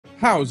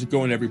How's it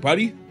going,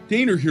 everybody?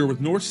 Daner here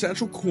with North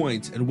Central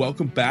Coins, and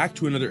welcome back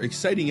to another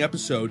exciting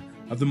episode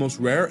of the most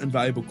rare and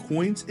valuable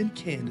coins in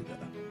Canada.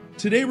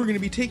 Today we're going to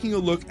be taking a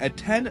look at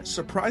 10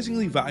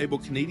 surprisingly valuable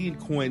Canadian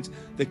coins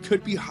that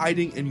could be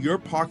hiding in your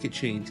pocket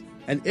change,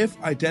 and if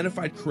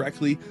identified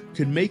correctly,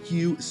 could make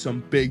you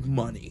some big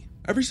money.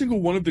 Every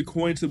single one of the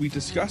coins that we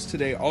discussed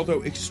today,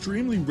 although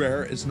extremely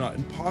rare, is not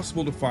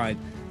impossible to find,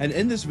 and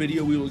in this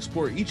video we will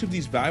explore each of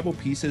these valuable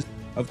pieces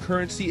of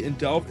currency and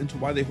delve into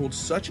why they hold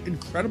such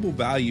incredible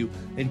value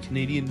in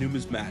Canadian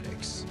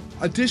numismatics.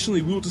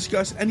 Additionally, we will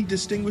discuss any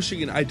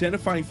distinguishing and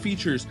identifying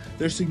features,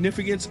 their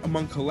significance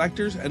among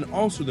collectors, and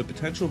also the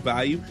potential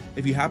value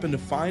if you happen to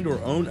find or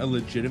own a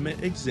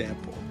legitimate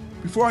example.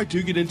 Before I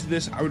do get into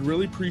this, I would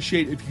really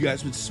appreciate if you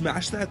guys would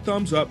smash that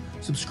thumbs up,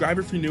 subscribe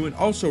if you're new, and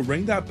also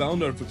ring that bell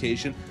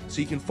notification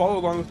so you can follow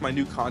along with my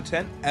new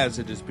content as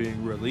it is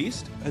being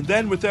released. And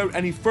then without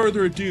any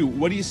further ado,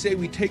 what do you say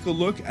we take a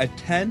look at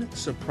 10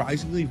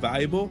 surprisingly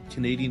valuable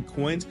Canadian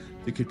coins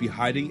that could be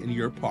hiding in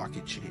your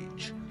pocket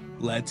change?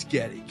 Let's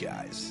get it,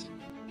 guys.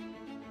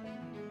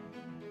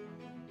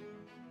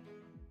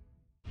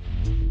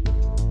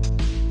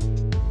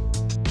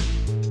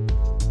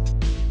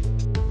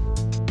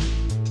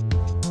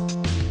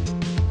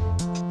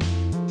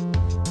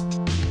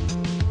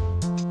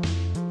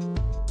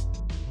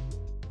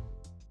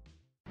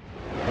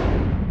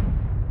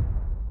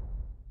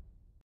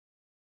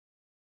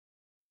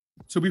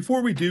 So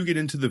before we do get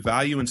into the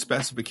value and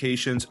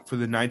specifications for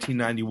the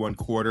 1991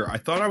 quarter, I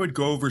thought I would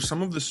go over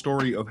some of the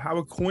story of how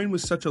a coin with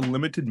such a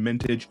limited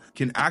mintage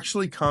can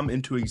actually come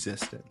into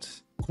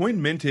existence.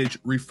 Coin mintage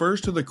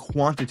refers to the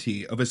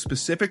quantity of a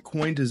specific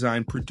coin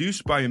design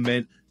produced by a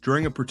mint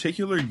during a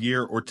particular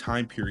year or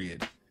time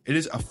period. It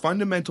is a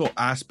fundamental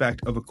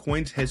aspect of a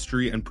coin's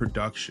history and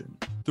production.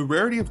 The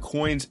rarity of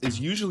coins is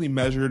usually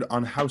measured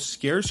on how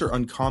scarce or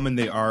uncommon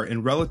they are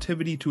in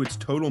relativity to its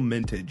total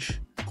mintage.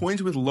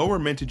 Coins with lower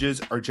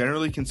mintages are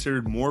generally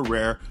considered more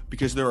rare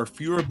because there are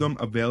fewer of them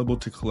available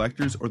to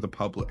collectors or the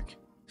public.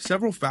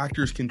 Several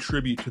factors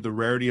contribute to the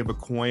rarity of a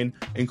coin,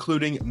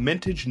 including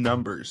mintage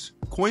numbers.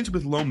 Coins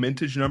with low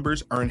mintage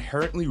numbers are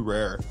inherently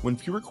rare. When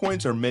fewer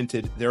coins are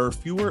minted, there are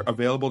fewer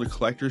available to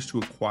collectors to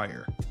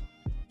acquire.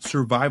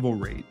 Survival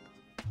rate.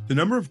 The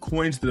number of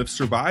coins that have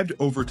survived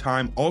over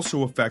time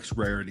also affects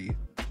rarity.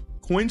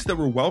 Coins that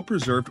were well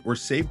preserved or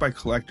saved by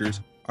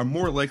collectors are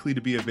more likely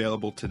to be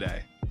available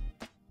today.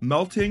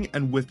 Melting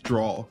and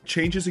withdrawal.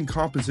 Changes in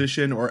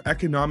composition or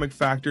economic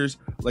factors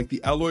like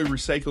the alloy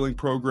recycling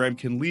program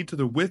can lead to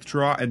the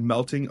withdrawal and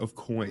melting of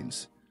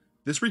coins.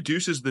 This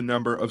reduces the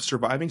number of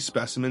surviving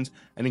specimens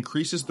and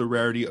increases the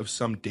rarity of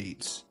some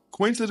dates.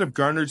 Coins that have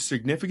garnered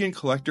significant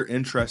collector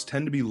interest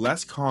tend to be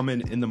less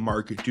common in the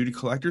market due to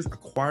collectors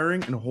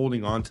acquiring and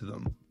holding on to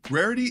them.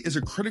 Rarity is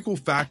a critical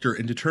factor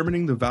in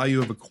determining the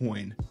value of a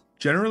coin.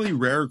 Generally,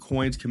 rarer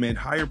coins command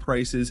higher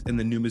prices in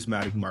the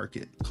numismatic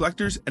market.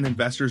 Collectors and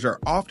investors are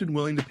often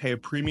willing to pay a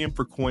premium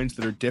for coins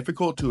that are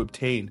difficult to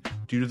obtain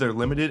due to their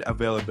limited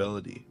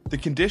availability. The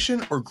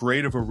condition or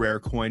grade of a rare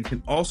coin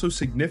can also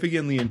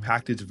significantly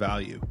impact its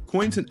value.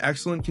 Coins in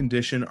excellent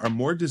condition are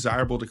more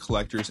desirable to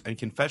collectors and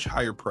can fetch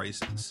higher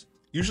prices.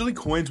 Usually,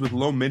 coins with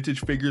low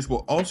mintage figures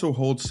will also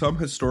hold some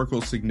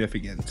historical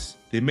significance.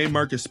 They may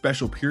mark a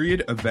special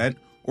period, event,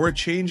 or a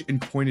change in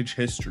coinage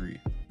history.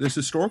 This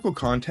historical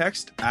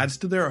context adds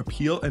to their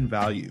appeal and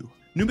value.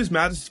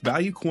 Numismatists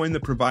value coins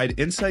that provide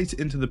insights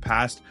into the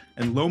past,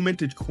 and low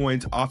mintage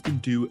coins often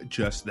do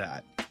just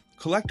that.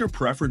 Collector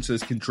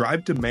preferences can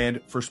drive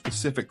demand for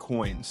specific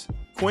coins.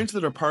 Coins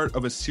that are part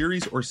of a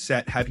series or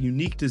set have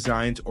unique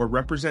designs or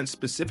represent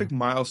specific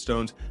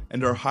milestones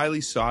and are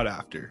highly sought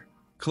after.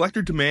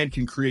 Collector demand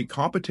can create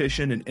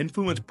competition and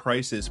influence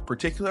prices,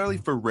 particularly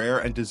for rare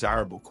and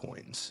desirable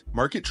coins.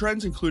 Market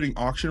trends, including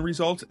auction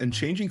results and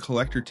changing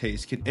collector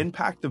tastes, can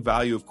impact the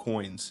value of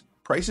coins.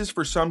 Prices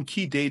for some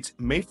key dates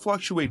may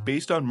fluctuate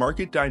based on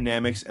market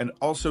dynamics and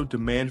also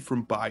demand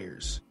from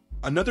buyers.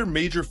 Another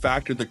major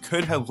factor that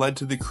could have led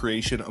to the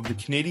creation of the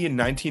Canadian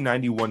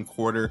 1991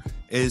 quarter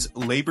is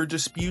labor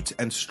disputes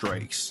and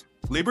strikes.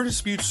 Labor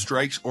disputes,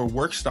 strikes, or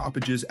work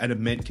stoppages at a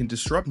mint can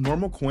disrupt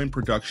normal coin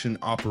production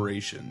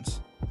operations.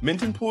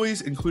 Mint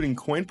employees, including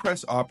coin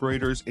press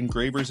operators,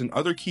 engravers, and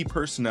other key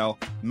personnel,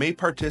 may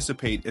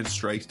participate in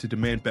strikes to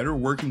demand better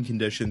working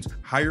conditions,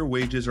 higher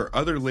wages, or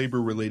other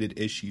labor-related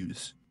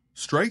issues.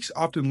 Strikes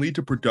often lead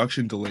to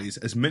production delays,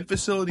 as mint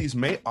facilities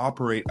may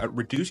operate at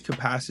reduced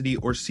capacity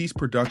or cease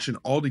production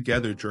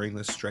altogether during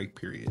this strike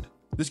period.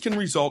 This can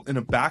result in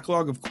a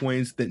backlog of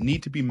coins that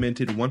need to be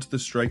minted once the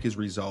strike is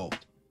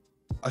resolved.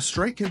 A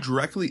strike can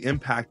directly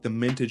impact the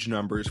mintage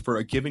numbers for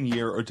a given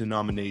year or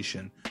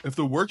denomination. If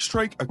the work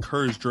strike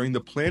occurs during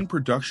the planned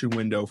production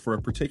window for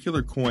a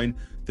particular coin,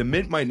 the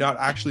mint might not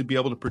actually be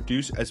able to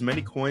produce as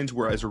many coins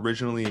were as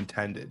originally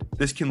intended.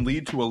 This can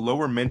lead to a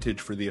lower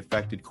mintage for the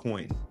affected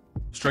coin.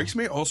 Strikes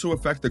may also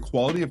affect the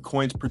quality of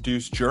coins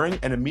produced during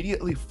and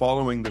immediately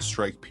following the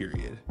strike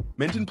period.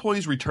 Mint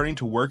employees returning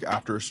to work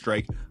after a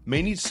strike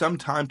may need some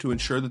time to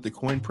ensure that the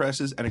coin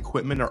presses and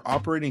equipment are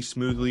operating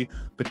smoothly,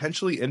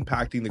 potentially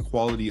impacting the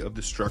quality of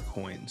the struck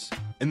coins.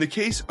 In the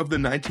case of the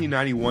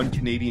 1991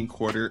 Canadian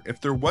quarter, if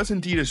there was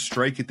indeed a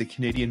strike at the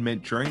Canadian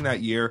Mint during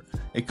that year,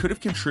 it could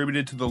have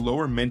contributed to the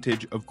lower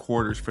mintage of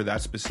quarters for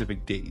that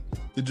specific date.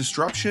 The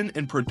disruption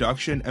in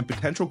production and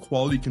potential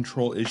quality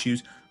control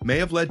issues may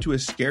have led to a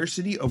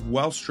scarcity of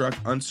well-struck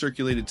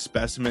uncirculated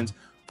specimens,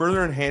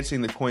 further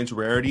enhancing the coin's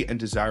rarity and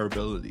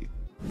desirability.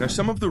 Now,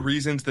 some of the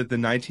reasons that the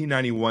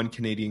 1991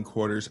 Canadian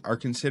quarters are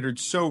considered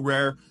so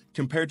rare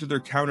compared to their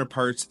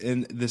counterparts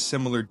in the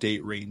similar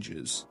date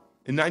ranges.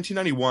 In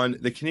 1991,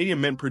 the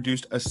Canadian Mint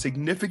produced a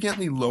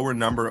significantly lower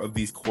number of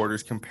these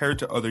quarters compared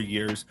to other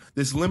years.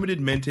 This limited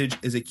mintage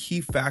is a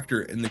key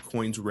factor in the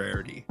coin's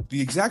rarity.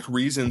 The exact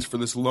reasons for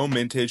this low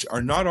mintage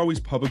are not always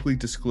publicly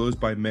disclosed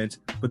by Mint,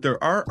 but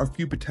there are a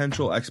few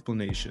potential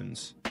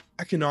explanations.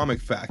 Economic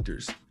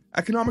factors.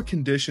 Economic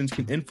conditions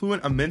can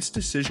influence a Mint's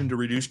decision to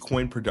reduce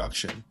coin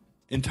production.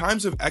 In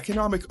times of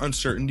economic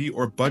uncertainty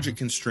or budget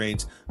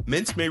constraints,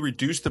 mints may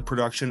reduce the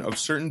production of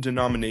certain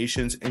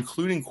denominations,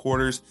 including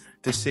quarters,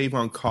 to save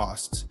on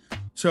costs.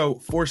 So,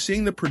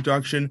 foreseeing the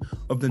production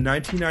of the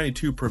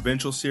 1992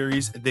 Provincial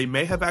Series, they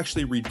may have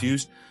actually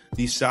reduced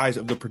the size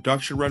of the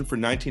production run for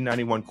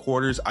 1991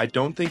 quarters. I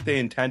don't think they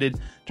intended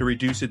to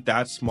reduce it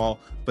that small,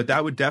 but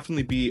that would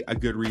definitely be a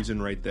good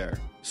reason right there.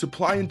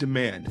 Supply and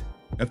demand.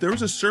 If there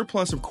was a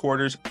surplus of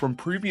quarters from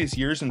previous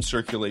years in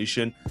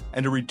circulation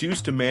and a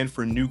reduced demand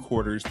for new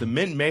quarters, the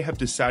Mint may have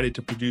decided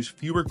to produce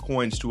fewer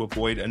coins to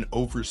avoid an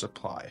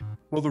oversupply.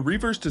 While the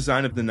reverse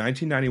design of the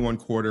 1991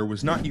 quarter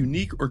was not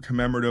unique or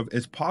commemorative,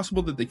 it's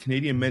possible that the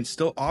Canadian Mint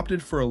still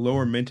opted for a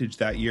lower mintage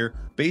that year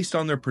based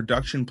on their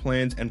production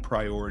plans and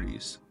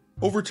priorities.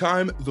 Over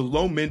time, the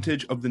low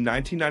mintage of the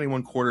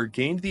 1991 quarter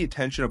gained the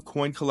attention of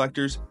coin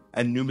collectors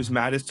and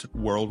numismatists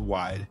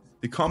worldwide.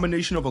 The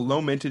combination of a low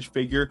mintage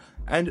figure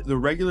and the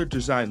regular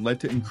design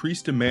led to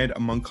increased demand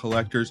among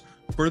collectors,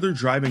 further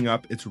driving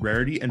up its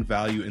rarity and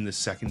value in the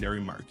secondary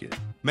market.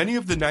 Many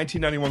of the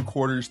 1991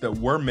 quarters that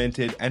were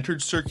minted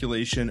entered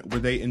circulation where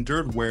they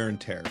endured wear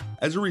and tear.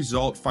 As a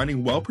result,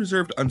 finding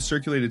well-preserved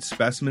uncirculated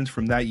specimens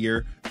from that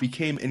year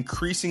became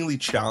increasingly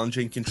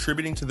challenging,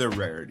 contributing to their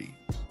rarity.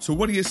 So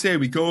what do you say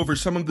we go over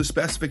some of the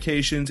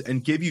specifications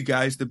and give you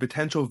guys the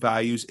potential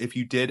values if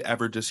you did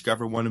ever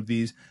discover one of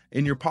these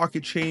in your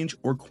pocket change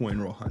or coin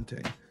roll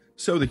hunting?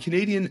 So the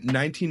Canadian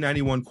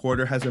 1991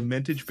 quarter has a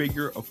mintage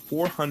figure of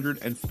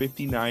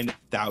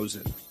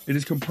 459,000. It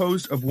is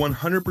composed of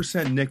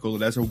 100% nickel.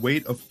 It has a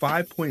weight of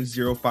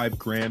 5.05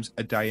 grams,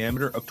 a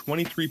diameter of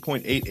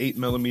 23.88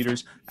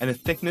 millimeters, and a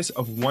thickness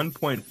of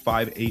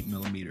 1.58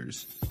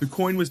 millimeters. The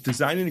coin was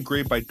designed and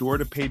engraved by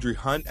Dorda Pedri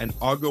Hunt and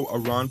Ago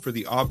Aran for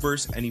the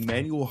obverse and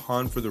Emmanuel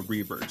Hahn for the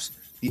reverse.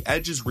 The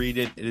edge is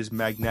rated, it is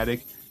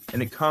magnetic,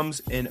 and it comes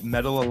in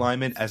metal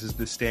alignment as is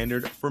the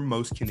standard for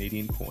most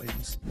Canadian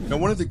coins. Now,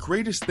 one of the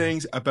greatest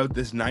things about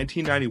this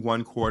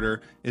 1991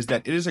 quarter is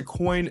that it is a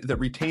coin that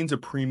retains a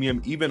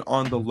premium even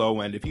on the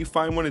low end. If you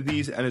find one of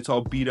these and it's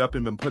all beat up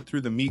and been put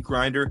through the meat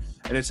grinder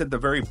and it's at the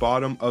very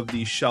bottom of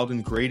the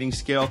Sheldon grading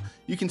scale,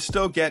 you can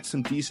still get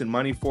some decent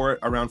money for it,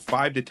 around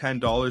 $5 to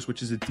 $10,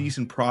 which is a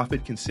decent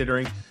profit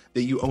considering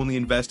that you only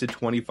invested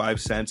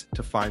 25 cents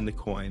to find the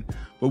coin.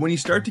 But when you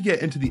start to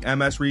get into the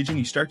MS region,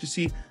 you start to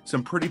see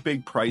some pretty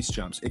big price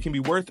jumps. It can be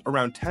worth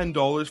around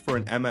 $10 for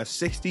an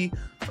MS60,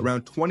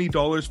 around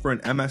 $20 for an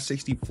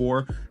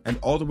MS64, and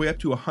all the way up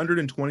to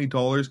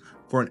 $120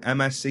 for an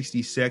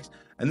MS66.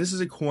 And this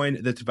is a coin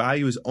that's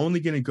value is only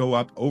going to go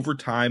up over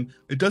time.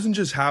 It doesn't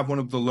just have one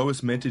of the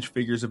lowest mintage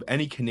figures of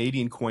any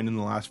Canadian coin in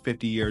the last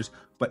 50 years,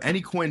 but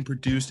any coin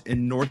produced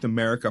in North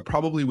America,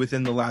 probably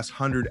within the last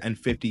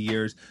 150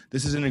 years.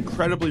 This is an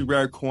incredibly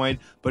rare coin,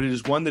 but it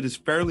is one that is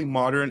fairly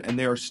modern and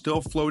they are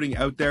still floating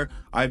out there.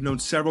 I've known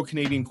several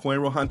Canadian coin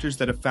roll hunters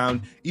that have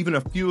found even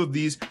a few of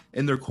these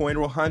in their coin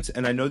roll hunts,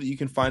 and I know that you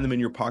can find them in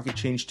your pocket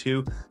change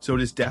too. So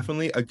it is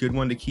definitely a good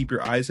one to keep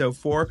your eyes out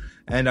for,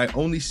 and I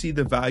only see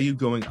the value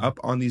going up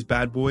on these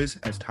bad boys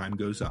as time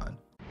goes on.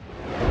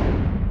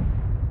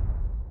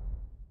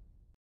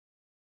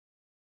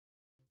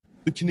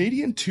 The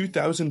Canadian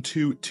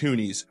 2002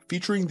 toonies,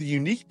 featuring the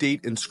unique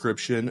date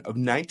inscription of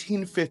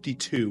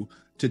 1952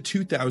 to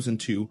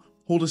 2002,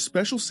 hold a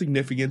special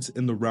significance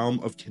in the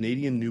realm of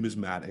Canadian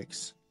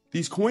numismatics.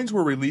 These coins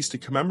were released to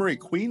commemorate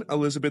Queen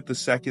Elizabeth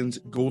II's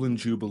Golden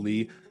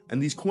Jubilee,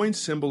 and these coins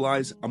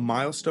symbolize a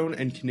milestone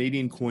in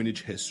Canadian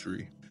coinage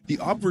history. The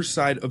obverse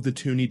side of the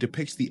toonie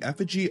depicts the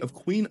effigy of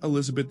Queen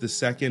Elizabeth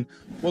II,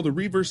 while the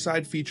reverse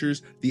side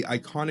features the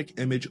iconic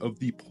image of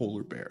the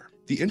polar bear.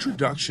 The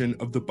introduction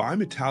of the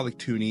bimetallic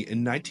toonie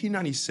in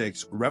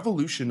 1996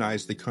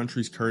 revolutionized the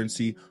country's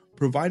currency,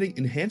 providing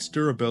enhanced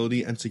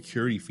durability and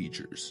security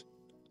features.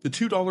 The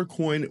 $2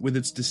 coin, with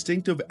its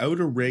distinctive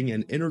outer ring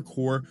and inner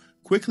core,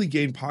 quickly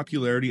gained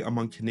popularity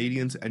among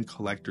Canadians and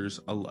collectors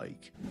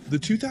alike. The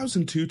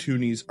 2002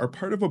 toonies are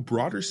part of a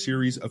broader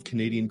series of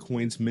Canadian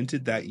coins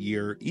minted that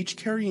year, each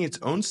carrying its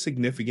own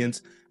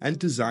significance and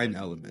design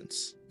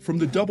elements. From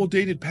the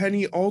double-dated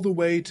penny all the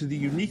way to the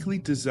uniquely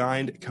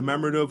designed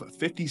commemorative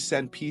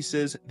 50-cent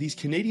pieces, these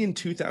Canadian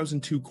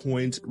 2002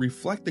 coins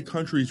reflect the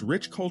country's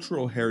rich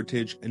cultural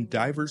heritage and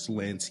diverse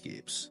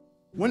landscapes.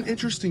 One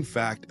interesting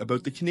fact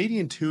about the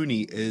Canadian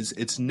toonie is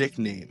its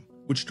nickname,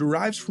 which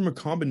derives from a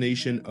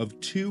combination of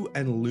two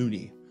and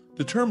loonie.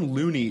 The term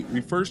loonie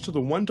refers to the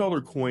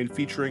 $1 coin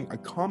featuring a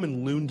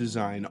common loon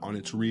design on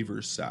its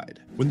reverse side.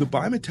 When the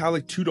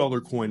bimetallic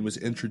 $2 coin was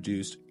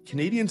introduced,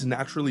 Canadians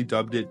naturally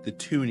dubbed it the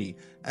toonie,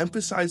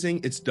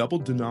 emphasizing its double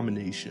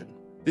denomination.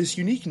 This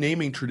unique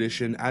naming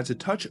tradition adds a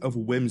touch of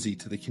whimsy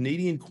to the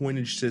Canadian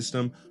coinage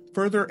system,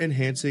 further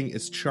enhancing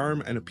its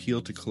charm and appeal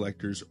to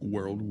collectors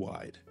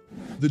worldwide.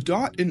 The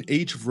dot and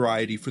H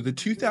variety for the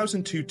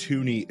 2002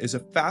 toonie is a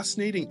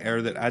fascinating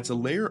heir that adds a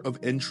layer of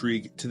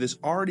intrigue to this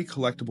already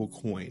collectible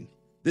coin.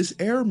 This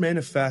heir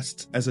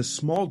manifests as a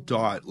small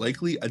dot,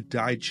 likely a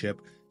die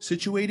chip,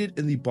 situated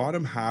in the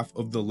bottom half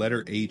of the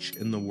letter H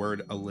in the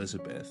word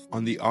Elizabeth,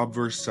 on the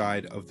obverse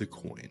side of the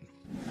coin.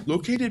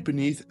 Located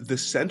beneath the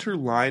center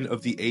line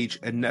of the H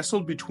and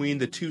nestled between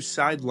the two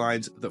side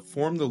lines that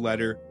form the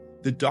letter,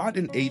 the dot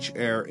and H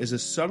heir is a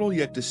subtle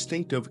yet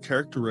distinctive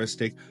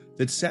characteristic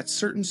that sets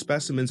certain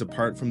specimens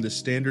apart from the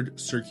standard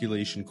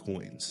circulation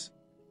coins.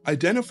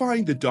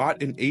 Identifying the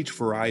dot and H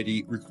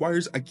variety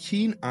requires a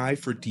keen eye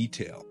for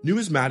detail.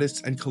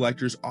 Numismatists and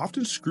collectors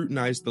often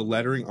scrutinize the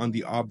lettering on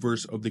the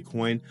obverse of the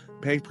coin,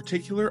 paying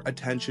particular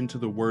attention to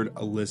the word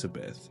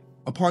Elizabeth.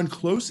 Upon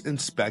close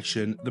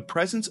inspection, the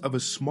presence of a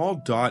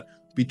small dot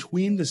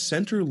between the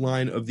center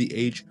line of the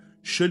H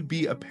should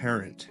be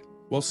apparent.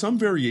 While some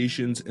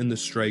variations in the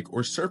strike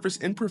or surface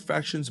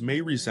imperfections may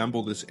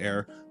resemble this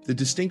heir, the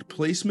distinct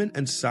placement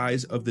and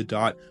size of the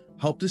dot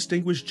help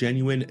distinguish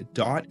genuine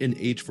dot and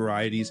H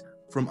varieties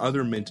from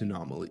other mint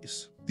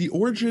anomalies. The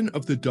origin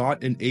of the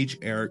dot and H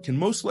heir can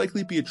most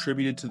likely be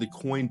attributed to the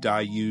coin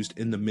die used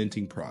in the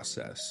minting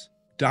process.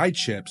 Die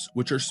chips,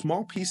 which are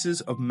small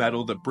pieces of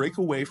metal that break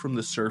away from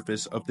the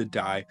surface of the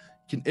die,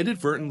 can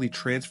inadvertently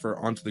transfer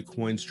onto the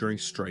coins during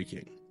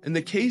striking. In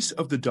the case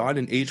of the dot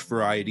and H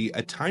variety,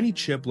 a tiny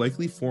chip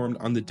likely formed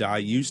on the die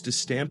used to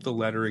stamp the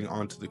lettering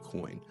onto the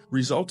coin,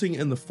 resulting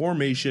in the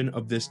formation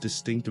of this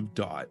distinctive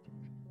dot.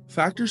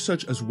 Factors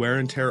such as wear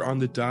and tear on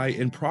the die,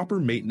 improper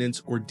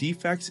maintenance, or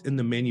defects in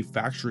the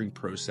manufacturing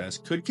process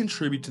could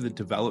contribute to the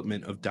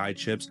development of die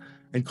chips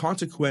and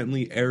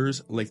consequently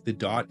errors like the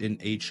dot and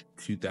H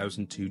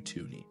 2002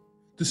 toonie.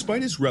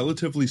 Despite its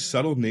relatively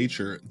subtle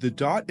nature, the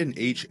dot and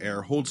H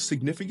heir holds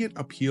significant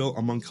appeal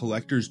among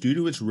collectors due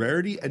to its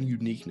rarity and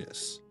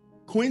uniqueness.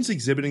 Coins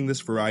exhibiting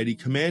this variety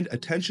command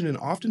attention and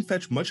often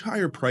fetch much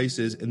higher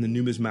prices in the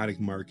numismatic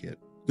market.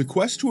 The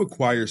quest to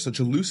acquire such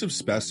elusive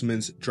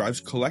specimens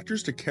drives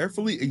collectors to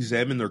carefully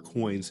examine their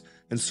coins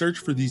and search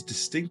for these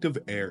distinctive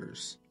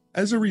heirs.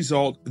 As a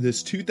result,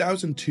 this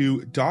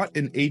 2002 dot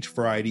and H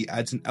variety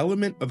adds an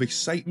element of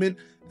excitement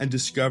and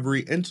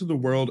discovery into the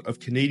world of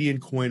Canadian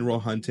coin roll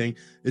hunting,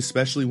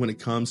 especially when it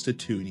comes to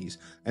toonies,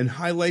 and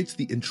highlights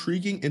the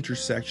intriguing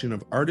intersection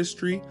of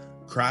artistry,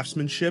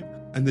 craftsmanship,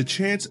 and the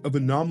chance of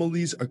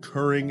anomalies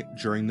occurring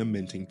during the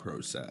minting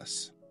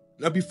process.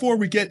 Now, before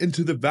we get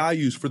into the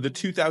values for the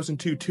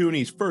 2002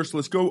 toonies, first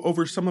let's go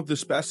over some of the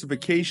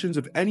specifications.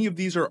 If any of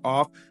these are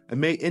off, it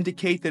may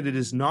indicate that it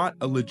is not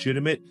a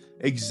legitimate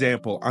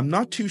example. I'm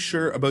not too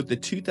sure about the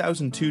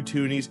 2002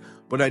 toonies,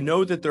 but I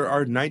know that there are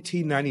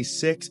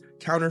 1996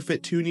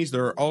 counterfeit toonies.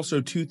 There are also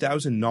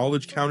 2000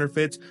 knowledge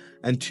counterfeits,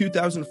 and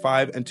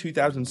 2005 and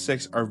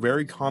 2006 are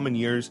very common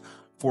years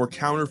for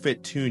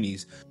counterfeit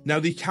toonies. Now,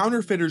 the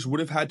counterfeiters would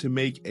have had to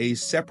make a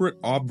separate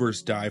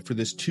obverse die for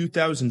this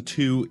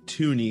 2002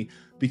 toonie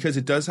because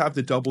it does have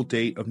the double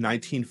date of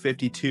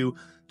 1952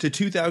 to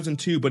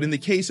 2002, but in the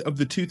case of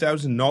the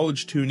 2000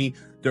 knowledge toonie,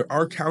 there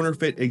are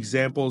counterfeit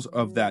examples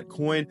of that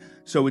coin,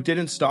 so it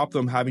didn't stop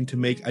them having to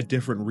make a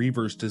different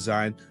reverse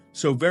design.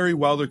 So very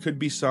well, there could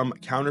be some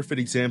counterfeit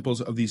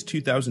examples of these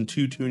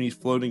 2002 toonies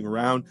floating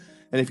around.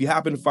 And if you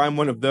happen to find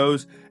one of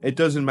those, it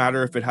doesn't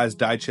matter if it has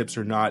die chips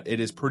or not,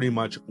 it is pretty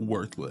much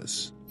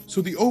worthless.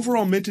 So the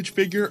overall mintage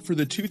figure for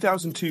the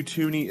 2002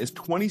 toonie is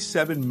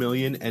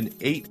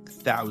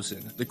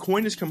 27,008,000. The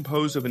coin is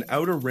composed of an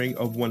outer ring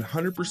of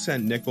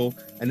 100% nickel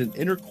and an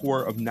inner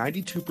core of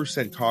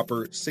 92%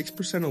 copper,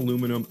 6%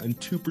 aluminum, and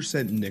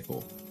 2%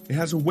 nickel. It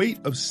has a weight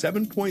of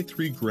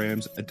 7.3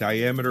 grams, a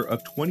diameter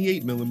of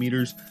 28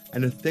 millimeters,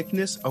 and a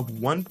thickness of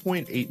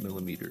 1.8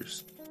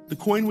 millimeters. The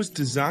coin was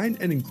designed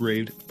and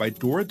engraved by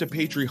Dora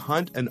DePatry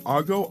Hunt and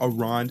Augo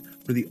Arand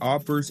for the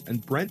obverse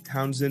and Brent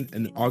Townsend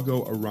and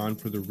Augo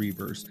Arand for the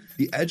reverse.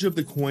 The edge of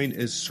the coin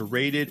is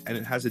serrated and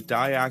it has a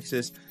die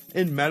axis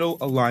in metal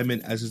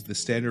alignment, as is the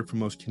standard for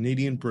most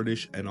Canadian,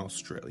 British, and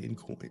Australian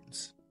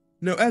coins.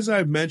 Now, as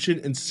I've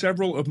mentioned in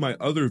several of my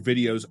other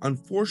videos,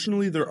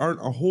 unfortunately there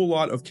aren't a whole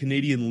lot of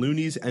Canadian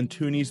loonies and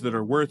toonies that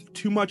are worth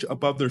too much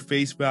above their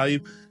face value.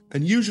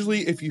 And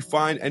usually if you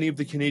find any of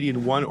the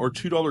Canadian $1 or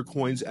 $2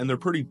 coins and they're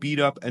pretty beat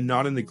up and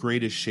not in the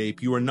greatest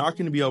shape, you are not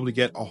going to be able to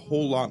get a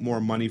whole lot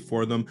more money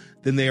for them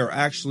than they are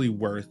actually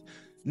worth.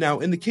 Now,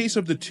 in the case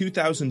of the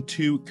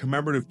 2002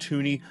 commemorative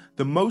toonie,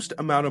 the most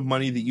amount of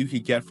money that you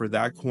could get for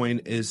that coin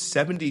is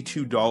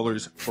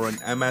 $72 for an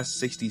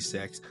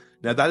MS66.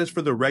 Now, that is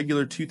for the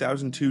regular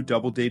 2002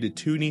 double-dated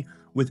toonie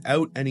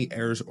without any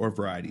heirs or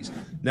varieties.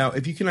 Now,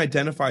 if you can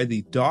identify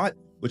the dot,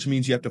 which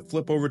means you have to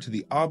flip over to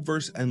the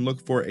obverse and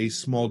look for a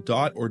small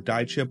dot or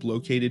die chip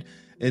located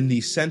in the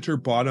center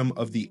bottom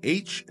of the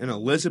H in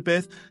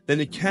Elizabeth,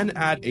 then it can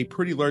add a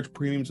pretty large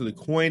premium to the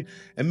coin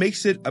and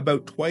makes it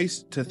about 2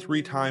 to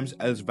 3 times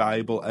as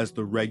valuable as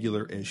the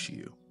regular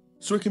issue.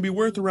 So it can be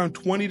worth around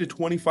 $20 to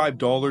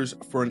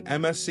 $25 for an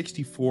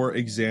MS64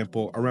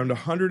 example, around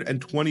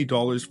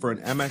 $120 for an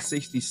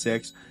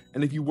MS66,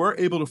 and if you were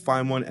able to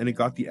find one and it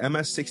got the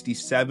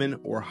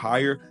MS67 or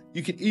higher,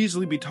 you could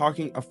easily be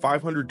talking a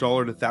 $500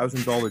 to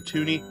 $1,000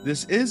 toonie.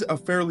 This is a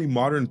fairly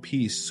modern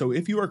piece, so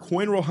if you are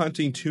coin roll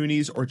hunting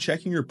toonies or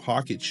checking your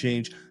pocket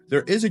change,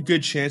 there is a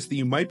good chance that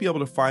you might be able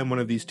to find one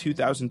of these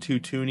 2002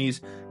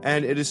 toonies,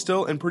 and it is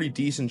still in pretty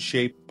decent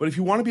shape. But if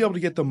you want to be able to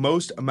get the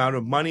most amount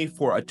of money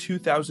for a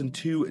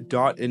 2002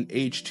 dot and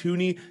H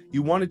toonie,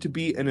 you want it to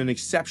be in an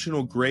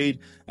exceptional grade,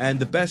 and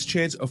the best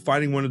chance of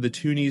finding one of the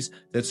toonies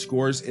that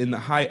scores in the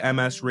high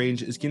MS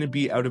range is going to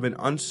be out of an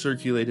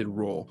uncirculated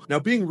roll. Now,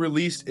 being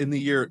released in the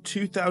year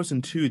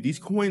 2002, these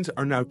coins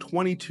are now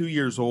 22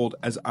 years old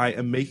as I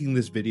am making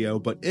this video,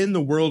 but in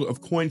the world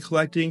of coin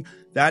collecting,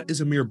 that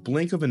is a mere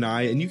blink of an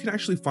eye, and you can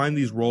actually find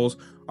these rolls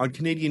on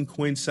Canadian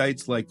coin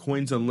sites like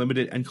Coins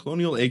Unlimited and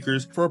Colonial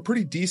Acres for a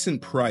pretty decent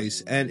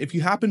price. And if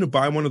you happen to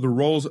buy one of the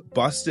rolls,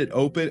 bust it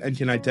open, and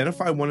can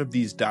identify one of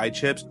these die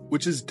chips,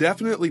 which is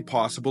definitely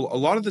possible, a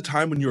lot of the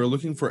time when you are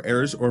looking for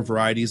heirs or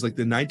varieties like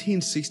the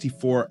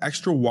 1964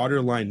 extra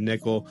waterline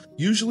nickel,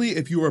 usually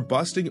if you are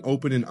busting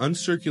open an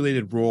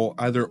uncirculated roll,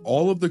 either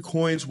all of the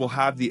coins will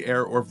have the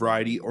heir or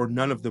variety or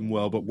none of them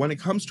will. But when it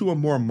comes to a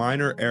more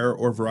minor heir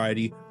or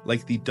variety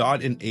like the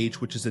dot and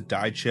H, which is a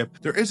die chip,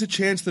 there is a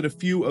chance that a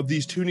few of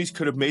these toonies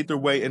could have made their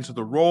way into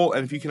the roll,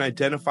 and if you can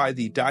identify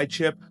the die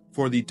chip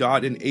for the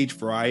dot and H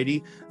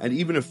variety, and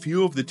even a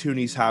few of the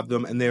toonies have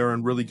them and they are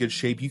in really good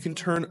shape, you can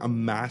turn a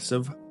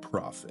massive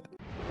profit.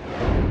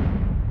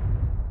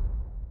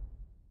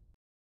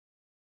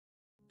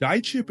 Die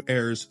chip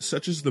heirs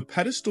such as the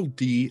Pedestal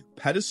D,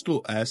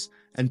 Pedestal S,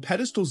 and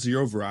Pedestal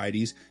Zero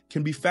varieties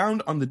can be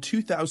found on the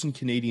 2000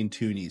 Canadian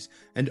toonies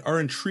and are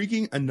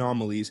intriguing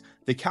anomalies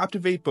that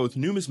captivate both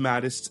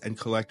numismatists and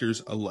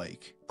collectors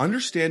alike.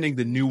 Understanding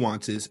the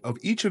nuances of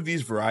each of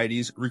these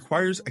varieties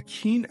requires a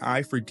keen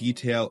eye for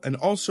detail and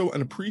also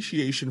an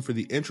appreciation for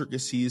the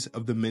intricacies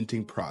of the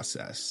minting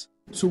process.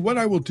 So what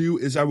I will do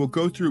is I will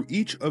go through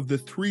each of the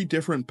 3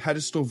 different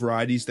pedestal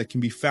varieties that can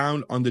be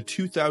found on the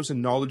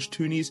 2000 knowledge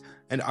toonies,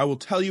 and I will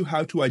tell you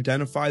how to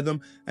identify them,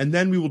 and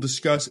then we will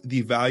discuss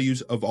the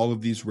values of all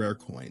of these rare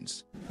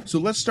coins. So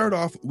let's start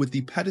off with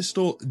the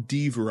Pedestal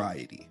D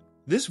variety.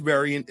 This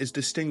variant is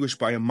distinguished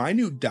by a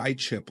minute die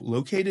chip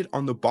located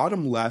on the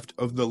bottom left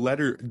of the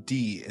letter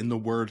D in the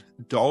word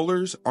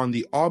dollars on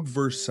the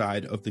obverse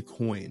side of the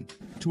coin.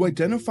 To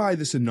identify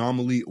this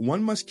anomaly,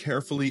 one must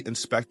carefully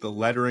inspect the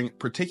lettering,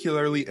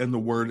 particularly in the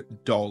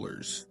word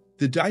dollars.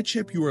 The die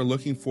chip you are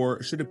looking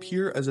for should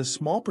appear as a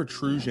small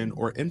protrusion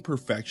or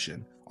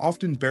imperfection,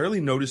 often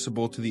barely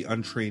noticeable to the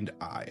untrained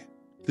eye.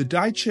 The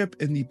die chip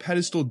in the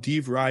Pedestal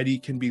D variety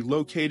can be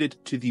located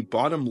to the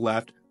bottom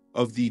left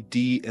of the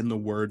D in the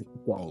word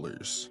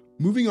dollars.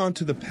 Moving on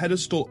to the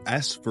Pedestal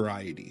S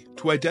variety.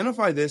 To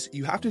identify this,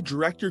 you have to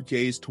direct your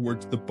gaze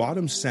towards the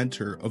bottom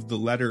center of the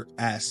letter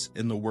S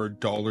in the word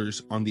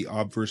dollars on the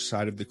obverse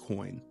side of the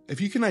coin.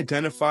 If you can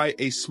identify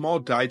a small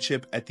die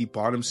chip at the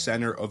bottom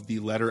center of the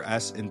letter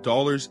S in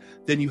dollars,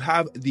 then you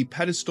have the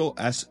Pedestal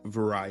S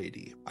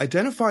variety.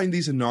 Identifying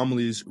these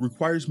anomalies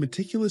requires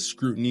meticulous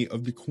scrutiny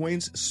of the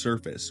coin's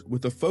surface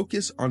with a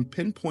focus on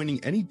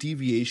pinpointing any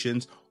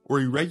deviations or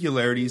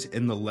irregularities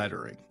in the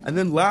lettering. And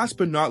then last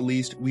but not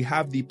least, we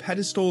have the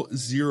Pedestal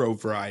Zero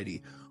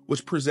variety,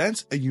 which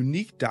presents a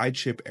unique die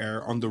chip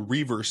error on the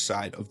reverse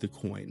side of the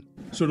coin.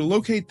 So to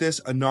locate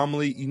this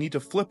anomaly, you need to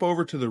flip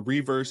over to the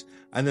reverse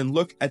and then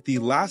look at the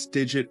last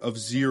digit of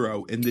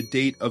 0 in the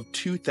date of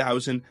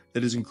 2000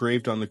 that is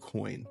engraved on the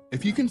coin.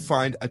 If you can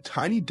find a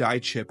tiny die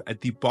chip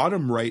at the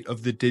bottom right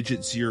of the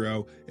digit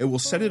 0, it will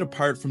set it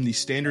apart from the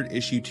standard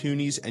issue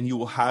toonies and you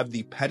will have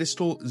the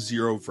Pedestal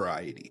Zero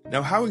variety.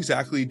 Now, how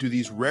exactly do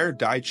these rare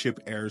die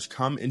chip errors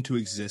come into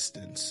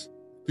existence?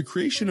 The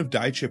creation of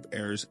die chip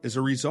heirs is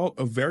a result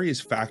of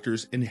various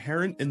factors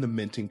inherent in the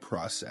minting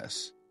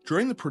process.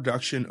 During the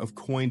production of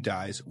coin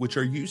dies, which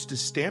are used to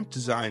stamp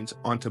designs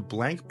onto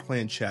blank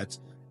planchettes,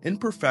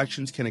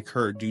 imperfections can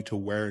occur due to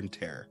wear and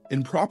tear,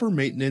 improper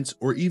maintenance,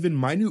 or even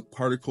minute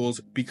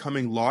particles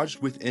becoming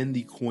lodged within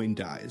the coin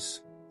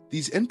dies.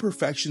 These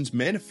imperfections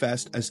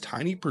manifest as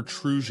tiny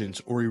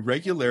protrusions or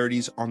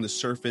irregularities on the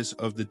surface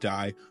of the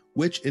die,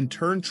 which in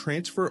turn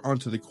transfer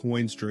onto the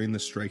coins during the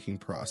striking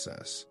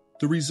process.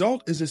 The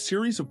result is a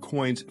series of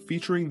coins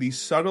featuring these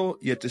subtle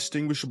yet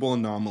distinguishable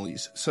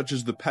anomalies, such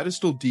as the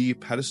Pedestal D,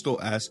 Pedestal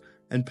S,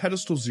 and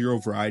Pedestal Zero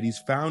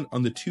varieties found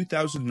on the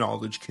 2000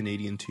 knowledge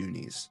Canadian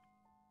toonies.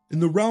 In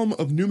the realm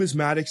of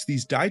numismatics,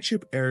 these die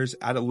chip errors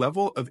add a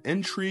level of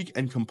intrigue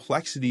and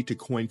complexity to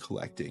coin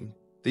collecting.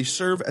 They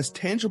serve as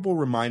tangible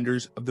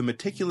reminders of the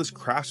meticulous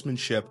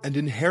craftsmanship and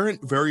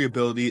inherent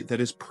variability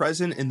that is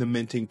present in the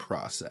minting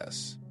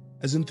process.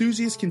 As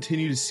enthusiasts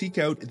continue to seek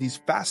out these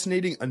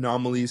fascinating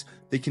anomalies,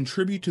 they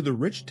contribute to the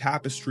rich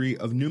tapestry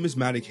of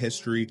numismatic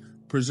history,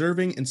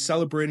 preserving and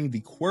celebrating the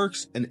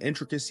quirks and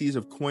intricacies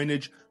of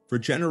coinage for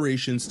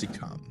generations to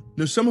come.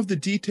 Now, some of the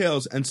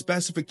details and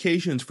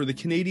specifications for the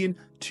Canadian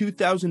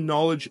 2000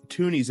 knowledge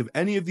toonies, if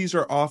any of these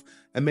are off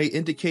and may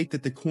indicate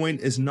that the coin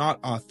is not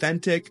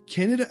authentic,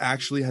 Canada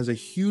actually has a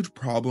huge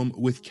problem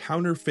with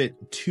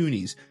counterfeit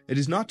toonies. It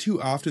is not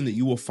too often that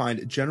you will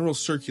find general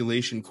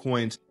circulation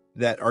coins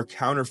that are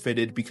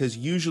counterfeited, because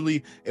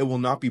usually it will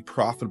not be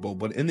profitable.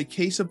 But in the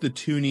case of the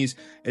toonies,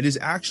 it is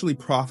actually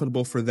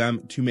profitable for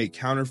them to make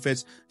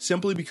counterfeits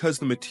simply because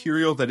the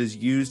material that is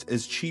used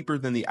is cheaper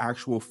than the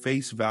actual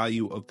face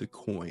value of the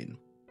coin.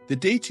 The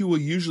dates you will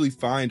usually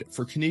find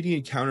for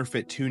Canadian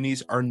counterfeit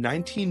toonies are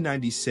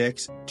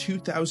 1996,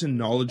 2000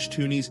 knowledge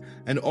toonies,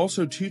 and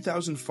also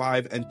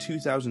 2005 and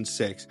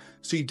 2006.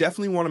 So you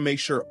definitely want to make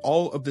sure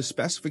all of the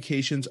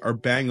specifications are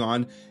bang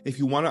on if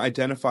you want to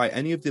identify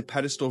any of the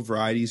pedestal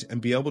varieties and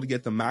be able to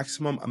get the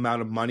maximum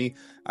amount of money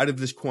out of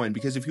this coin,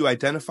 because if you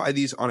identify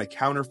these on a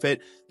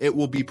counterfeit, it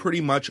will be pretty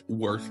much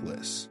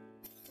worthless.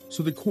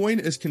 So the coin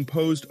is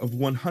composed of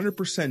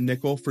 100%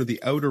 nickel for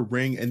the outer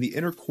ring, and the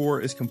inner core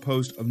is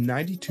composed of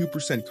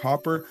 92%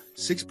 copper,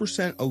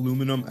 6%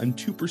 aluminum, and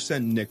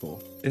 2%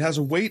 nickel. It has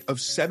a weight of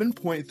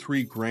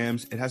 7.3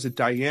 grams. It has a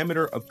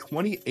diameter of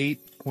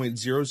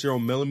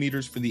 28.00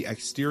 millimeters for the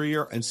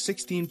exterior and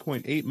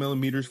 16.8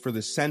 millimeters for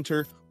the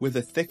center, with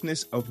a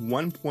thickness of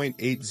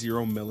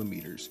 1.80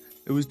 millimeters.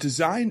 It was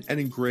designed and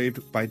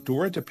engraved by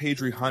Dora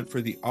DePadre Hunt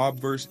for the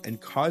obverse and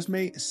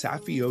Cosme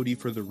Saffioti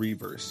for the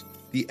reverse.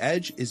 The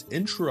edge is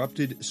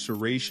interrupted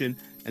serration,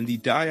 and the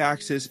die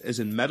axis is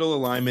in metal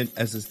alignment,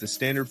 as is the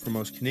standard for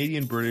most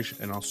Canadian, British,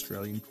 and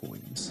Australian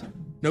coins.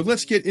 Now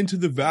let's get into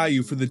the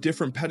value for the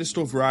different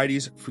pedestal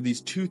varieties for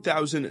these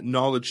 2000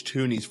 knowledge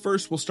toonies.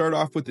 First, we'll start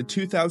off with the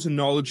 2000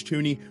 knowledge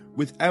toonie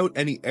without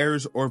any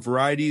errors or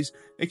varieties.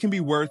 It can be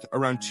worth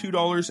around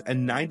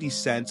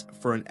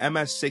 $2.90 for an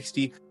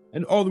MS60,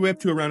 and all the way up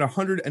to around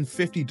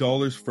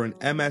 $150 for an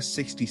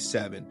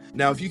MS67.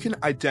 Now, if you can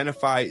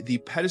identify the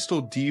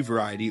Pedestal D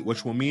variety,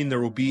 which will mean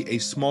there will be a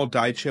small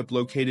die chip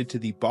located to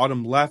the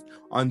bottom left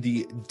on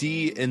the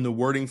D in the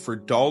wording for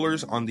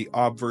dollars on the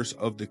obverse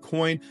of the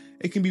coin,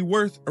 it can be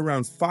worth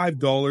around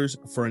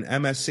 $5 for an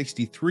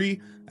MS63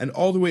 and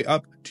all the way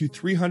up to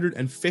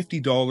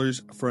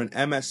 $350 for an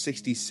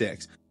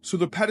MS66. So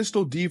the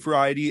Pedestal D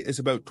variety is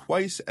about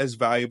twice as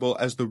valuable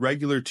as the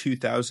regular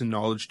 2000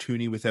 knowledge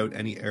toonie without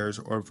any errors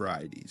or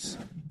varieties.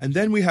 And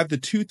then we have the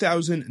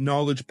 2000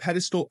 knowledge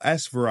Pedestal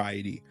S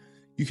variety.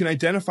 You can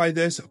identify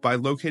this by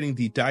locating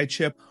the die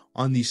chip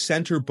on the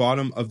center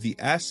bottom of the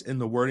S in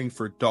the wording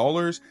for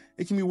dollars.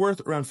 It can be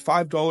worth around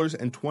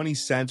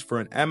 $5.20 for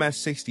an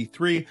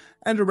MS63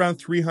 and around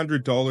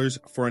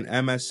 $300 for an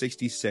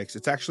MS66.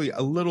 It's actually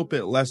a little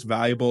bit less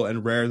valuable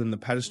and rare than the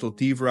Pedestal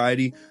D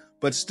variety,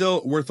 but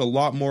still worth a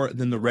lot more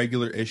than the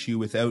regular issue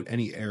without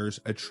any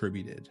errors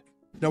attributed.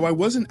 Now, I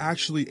wasn't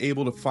actually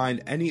able to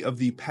find any of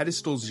the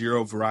Pedestal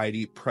Zero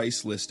variety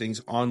price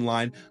listings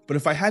online, but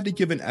if I had to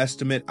give an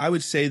estimate, I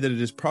would say that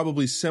it is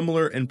probably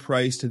similar in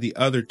price to the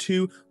other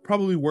two,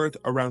 probably worth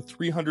around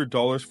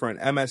 $300 for an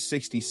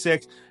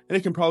MS66, and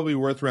it can probably be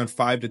worth around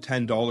 $5 to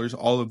 $10,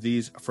 all of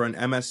these, for an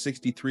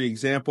MS63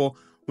 example.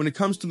 When it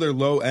comes to their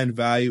low end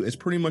value, it's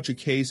pretty much a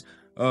case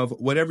of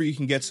whatever you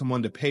can get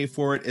someone to pay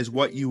for it is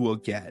what you will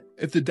get.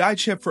 If the die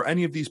chip for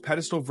any of these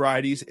pedestal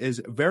varieties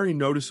is very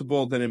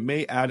noticeable, then it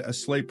may add a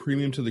slight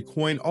premium to the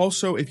coin.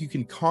 Also, if you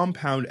can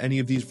compound any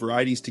of these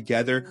varieties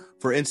together,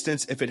 for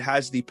instance, if it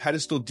has the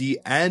Pedestal D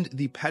and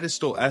the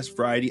Pedestal S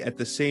variety at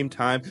the same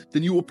time,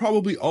 then you will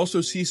probably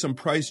also see some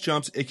price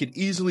jumps. It could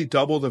easily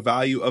double the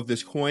value of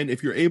this coin.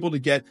 If you're able to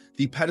get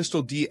the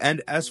Pedestal D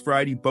and S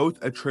variety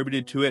both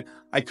attributed to it,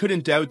 I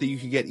couldn't doubt that you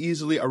could get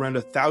easily around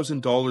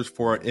 $1,000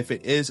 for it if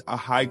it is a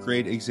high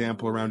grade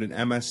example around an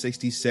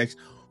MS66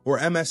 or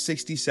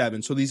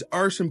MS67. So these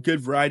are some good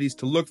varieties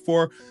to look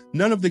for.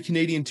 None of the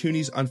Canadian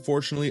toonies,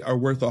 unfortunately, are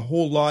worth a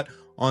whole lot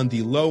on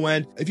the low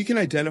end. If you can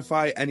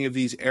identify any of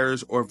these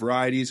errors or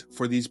varieties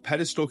for these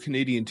pedestal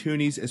Canadian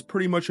toonies, it's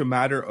pretty much a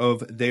matter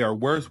of they are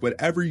worth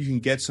whatever you can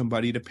get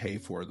somebody to pay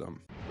for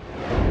them.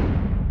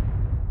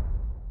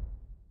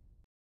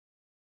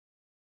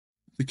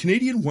 The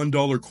Canadian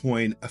 $1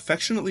 coin,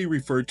 affectionately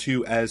referred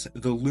to as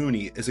the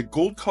loonie, is a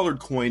gold-colored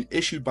coin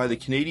issued by the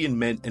Canadian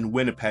Mint in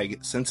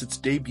Winnipeg since its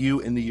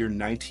debut in the year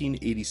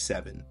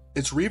 1987.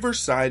 Its reverse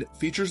side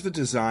features the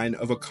design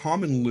of a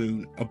common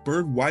loon, a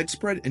bird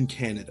widespread in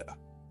Canada.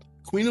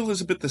 Queen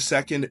Elizabeth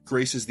II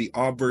graces the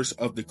obverse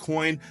of the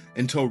coin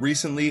until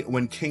recently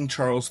when King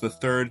Charles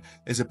III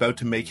is about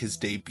to make his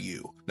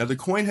debut. Now the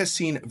coin has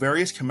seen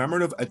various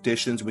commemorative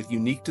additions with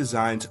unique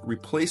designs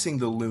replacing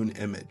the loon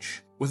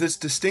image. With its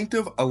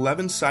distinctive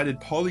 11-sided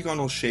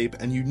polygonal shape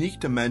and unique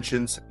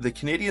dimensions, the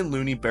Canadian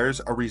loonie bears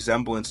a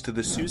resemblance to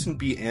the Susan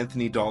B.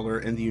 Anthony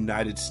dollar in the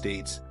United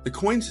States. The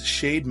coin's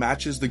shade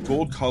matches the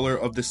gold color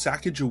of the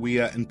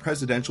Sacagawea and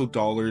presidential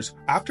dollars.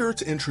 After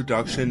its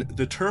introduction,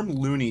 the term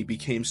loonie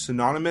became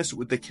synonymous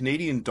with the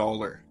Canadian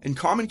dollar. In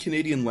common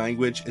Canadian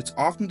language, it's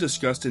often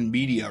discussed in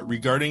media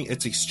regarding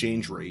its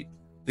exchange rate.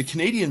 The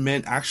Canadian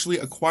Mint actually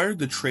acquired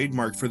the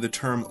trademark for the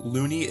term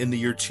loonie in the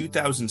year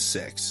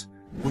 2006.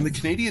 When the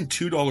Canadian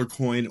 $2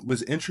 coin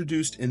was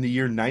introduced in the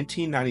year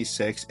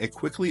 1996, it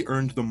quickly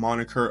earned the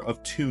moniker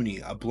of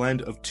toonie, a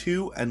blend of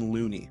two and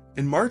loonie.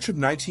 In March of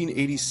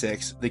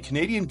 1986, the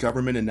Canadian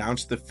government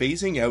announced the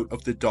phasing out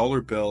of the dollar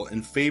bill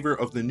in favor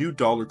of the new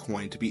dollar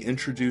coin to be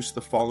introduced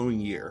the following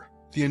year.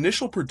 The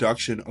initial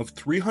production of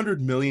 300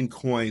 million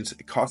coins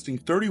costing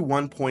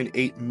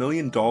 $31.8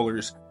 million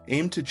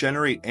aimed to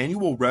generate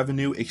annual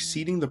revenue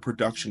exceeding the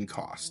production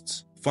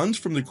costs. Funds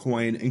from the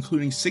coin,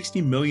 including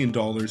 $60 million,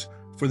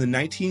 for the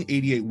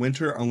 1988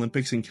 Winter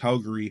Olympics in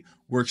Calgary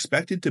were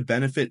expected to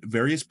benefit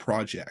various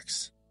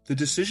projects. The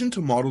decision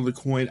to model the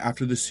coin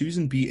after the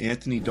Susan B.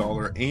 Anthony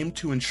dollar aimed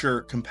to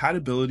ensure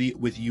compatibility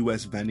with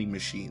US vending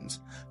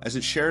machines, as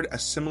it shared a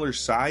similar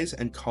size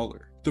and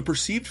color. The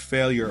perceived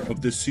failure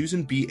of the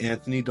Susan B.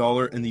 Anthony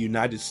dollar in the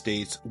United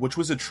States, which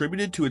was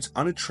attributed to its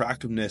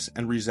unattractiveness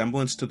and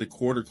resemblance to the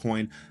quarter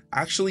coin,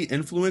 actually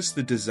influenced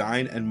the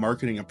design and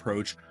marketing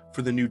approach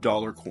for the new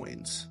dollar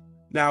coins.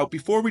 Now,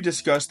 before we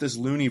discuss this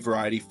loonie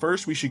variety,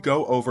 first we should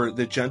go over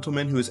the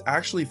gentleman who is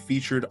actually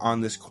featured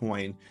on this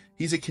coin.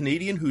 He's a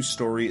Canadian whose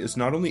story is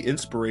not only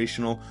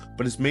inspirational,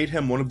 but has made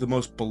him one of the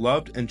most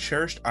beloved and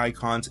cherished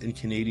icons in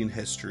Canadian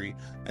history,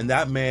 and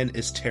that man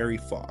is Terry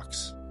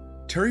Fox.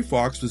 Terry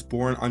Fox was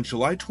born on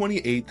July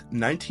 28,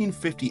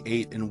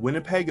 1958 in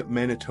Winnipeg,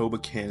 Manitoba,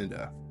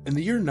 Canada. In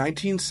the year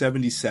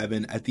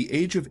 1977, at the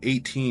age of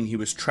 18, he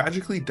was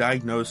tragically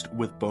diagnosed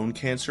with bone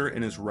cancer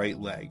in his right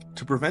leg.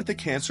 To prevent the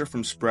cancer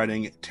from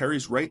spreading,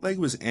 Terry's right leg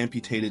was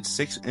amputated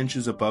 6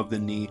 inches above the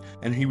knee,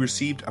 and he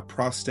received a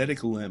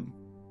prosthetic limb.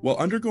 While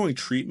undergoing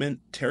treatment,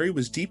 Terry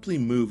was deeply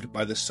moved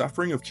by the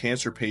suffering of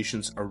cancer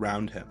patients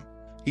around him.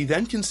 He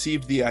then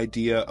conceived the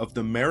idea of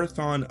the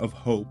Marathon of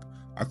Hope,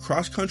 a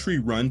cross-country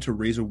run to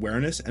raise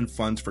awareness and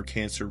funds for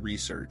cancer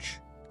research.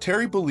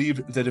 Terry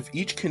believed that if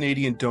each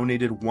Canadian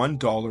donated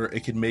 $1, it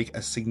could make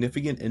a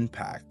significant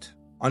impact.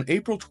 On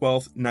April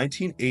 12,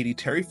 1980,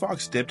 Terry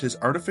Fox dipped his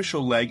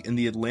artificial leg in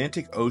the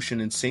Atlantic Ocean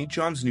in St.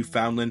 John's,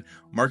 Newfoundland,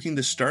 marking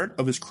the start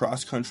of his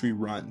cross-country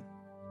run.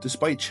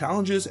 Despite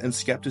challenges and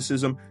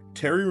skepticism,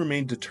 Terry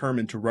remained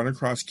determined to run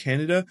across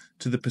Canada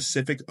to the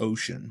Pacific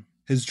Ocean.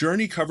 His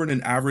journey covered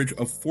an average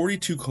of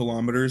 42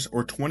 kilometers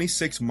or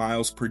 26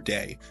 miles per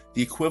day,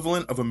 the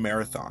equivalent of a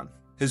marathon.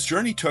 His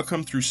journey took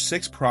him through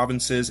 6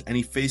 provinces, and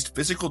he faced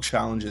physical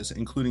challenges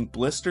including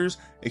blisters,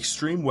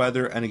 extreme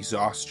weather, and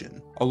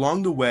exhaustion.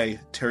 Along the way,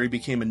 Terry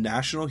became a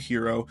national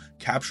hero,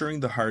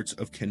 capturing the hearts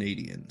of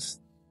Canadians.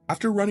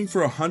 After running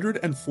for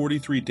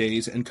 143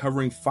 days and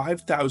covering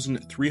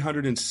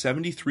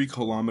 5,373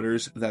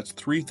 kilometers, that's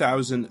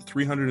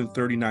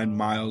 3,339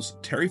 miles,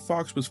 Terry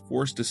Fox was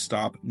forced to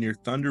stop near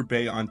Thunder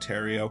Bay,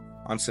 Ontario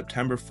on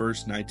September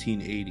 1st,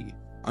 1980.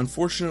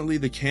 Unfortunately,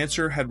 the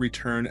cancer had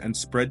returned and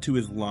spread to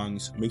his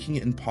lungs, making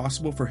it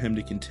impossible for him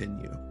to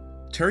continue.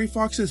 Terry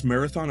Fox's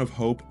Marathon of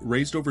Hope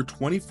raised over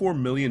 $24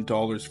 million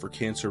for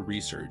cancer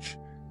research.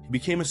 He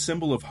became a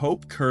symbol of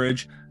hope,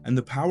 courage, and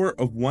the power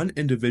of one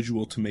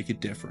individual to make a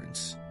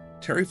difference.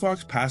 Terry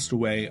Fox passed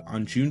away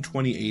on June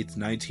 28,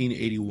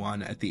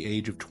 1981 at the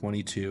age of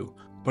 22,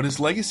 but his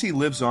legacy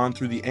lives on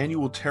through the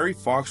annual Terry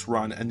Fox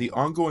Run and the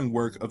ongoing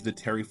work of the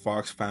Terry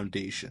Fox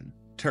Foundation.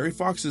 Terry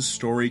Fox's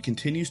story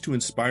continues to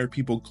inspire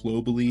people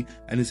globally,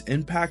 and his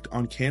impact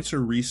on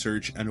cancer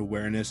research and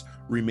awareness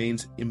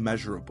remains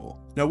immeasurable.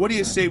 Now, what do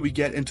you say we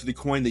get into the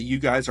coin that you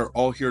guys are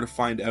all here to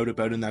find out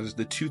about, and that is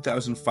the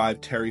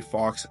 2005 Terry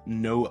Fox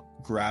No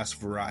Grass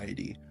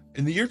variety.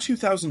 In the year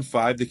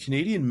 2005, the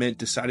Canadian Mint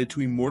decided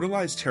to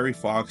immortalize Terry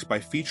Fox by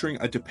featuring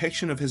a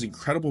depiction of his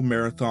incredible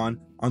marathon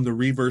on the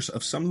reverse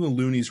of some of the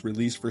loonies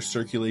released for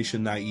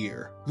circulation that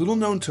year. Little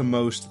known to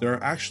most, there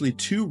are actually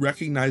 2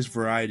 recognized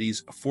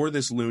varieties for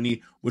this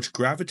loonie which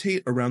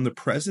gravitate around the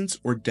presence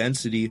or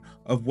density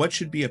of what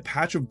should be a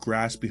patch of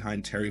grass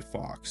behind Terry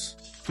Fox.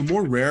 The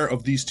more rare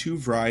of these 2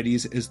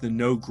 varieties is the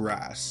No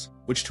Grass,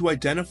 which to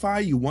identify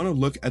you want to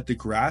look at the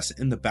grass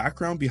in the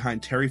background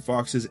behind Terry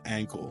Fox's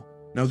ankle.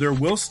 Now there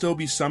will still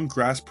be some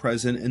grass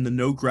present in the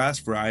No Grass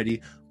variety,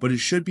 but it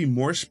should be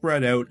more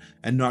spread out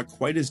and not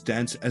quite as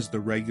dense as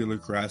the regular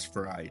grass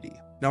variety.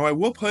 Now I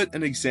will put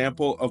an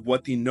example of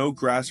what the no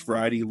grass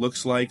variety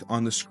looks like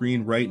on the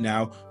screen right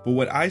now, but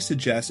what I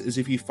suggest is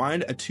if you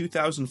find a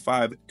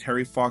 2005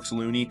 Terry Fox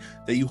Loonie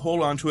that you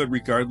hold on to it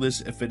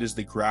regardless if it is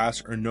the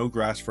grass or no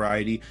grass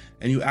variety,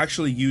 and you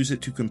actually use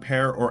it to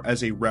compare or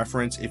as a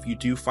reference if you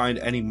do find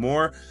any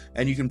more,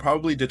 and you can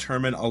probably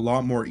determine a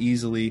lot more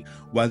easily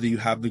whether you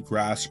have the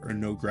grass or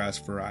no grass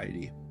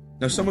variety.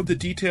 Now some of the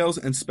details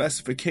and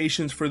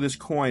specifications for this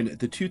coin: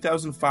 the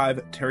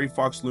 2005 Terry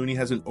Fox Loonie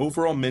has an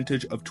overall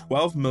mintage of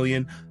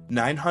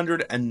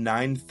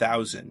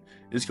 12,909,000. It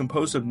is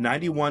composed of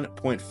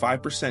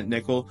 91.5%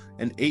 nickel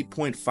and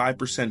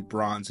 8.5%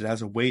 bronze. It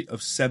has a weight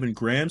of 7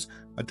 grams,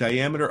 a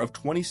diameter of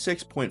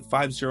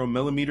 26.50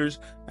 millimeters,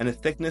 and a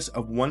thickness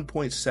of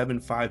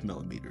 1.75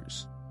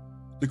 millimeters.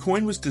 The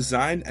coin was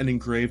designed and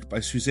engraved by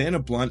Susanna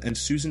Blunt and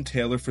Susan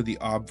Taylor for the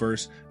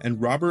obverse,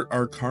 and Robert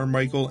R.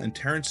 Carmichael and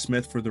Terrence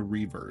Smith for the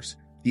reverse.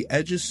 The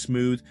edge is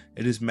smooth,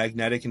 it is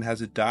magnetic, and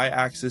has a die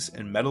axis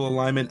and metal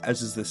alignment,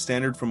 as is the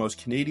standard for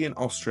most Canadian,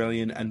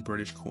 Australian, and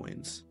British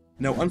coins.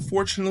 Now,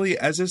 unfortunately,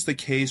 as is the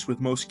case with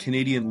most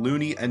Canadian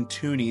loonie and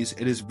toonies,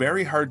 it is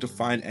very hard to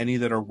find any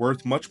that are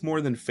worth much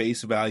more than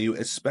face value,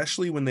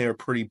 especially when they are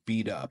pretty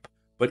beat up.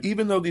 But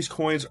even though these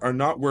coins are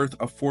not worth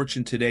a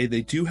fortune today,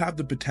 they do have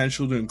the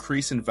potential to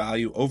increase in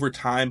value over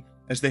time,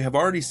 as they have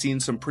already seen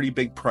some pretty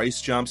big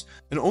price jumps,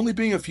 and only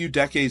being a few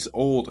decades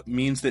old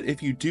means that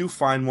if you do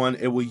find one,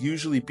 it will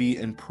usually be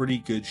in pretty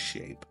good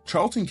shape.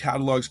 Charlton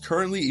Catalogs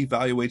currently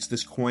evaluates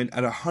this coin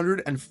at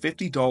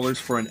 $150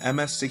 for an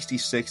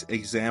MS66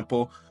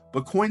 example,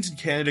 but Coins in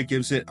Canada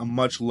gives it a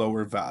much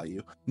lower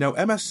value. Now,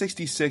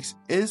 MS66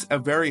 is a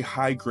very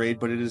high grade,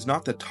 but it is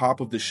not the top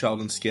of the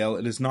Sheldon scale.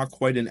 It is not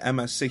quite an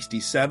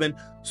MS67,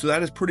 so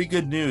that is pretty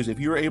good news. If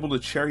you are able to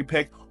cherry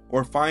pick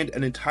or find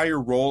an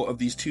entire roll of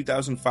these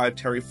 2005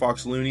 Terry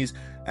Fox Loonies,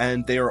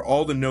 and they are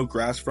all the no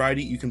grass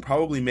variety, you can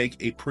probably make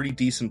a pretty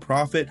decent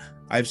profit.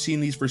 I've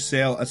seen these for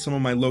sale at some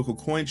of my local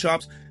coin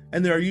shops,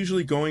 and they are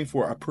usually going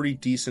for a pretty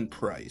decent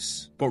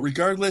price. But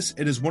regardless,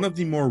 it is one of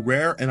the more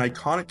rare and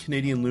iconic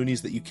Canadian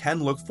loonies that you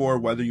can look for,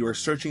 whether you are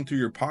searching through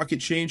your pocket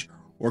change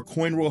or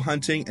coin roll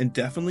hunting, and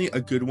definitely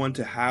a good one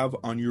to have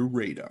on your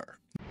radar.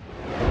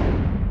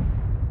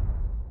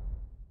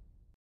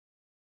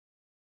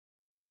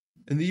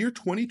 In the year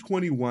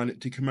 2021,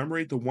 to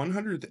commemorate the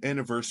 100th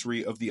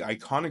anniversary of the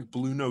iconic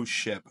Bluenose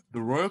ship,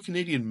 the Royal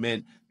Canadian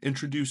Mint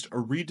introduced a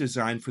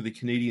redesign for the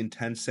Canadian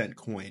 10-cent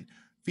coin,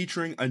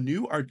 featuring a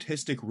new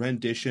artistic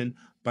rendition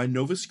by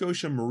Nova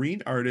Scotia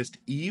marine artist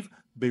Yves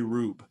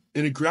Berube.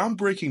 In a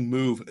groundbreaking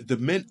move, the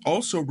Mint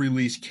also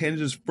released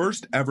Canada's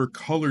first ever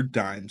colored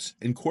dimes,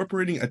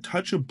 incorporating a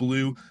touch of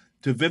blue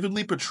to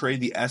vividly portray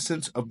the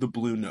essence of the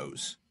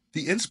Bluenose.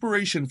 The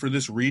inspiration for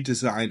this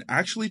redesign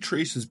actually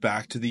traces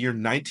back to the year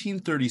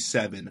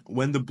 1937,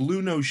 when the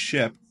Bluenose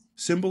ship,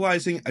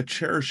 symbolizing a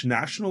cherished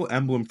national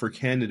emblem for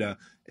Canada,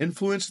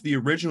 influenced the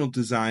original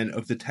design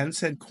of the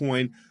 10-cent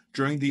coin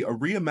during the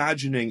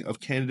reimagining of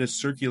Canada's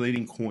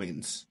circulating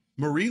coins.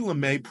 Marie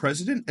Lemay,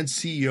 president and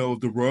CEO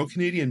of the Royal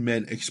Canadian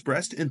Mint,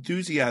 expressed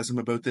enthusiasm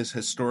about this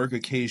historic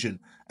occasion,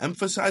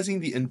 emphasizing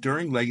the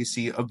enduring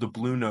legacy of the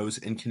Bluenose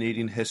in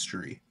Canadian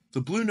history.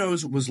 The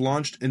Bluenose was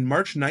launched in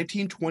March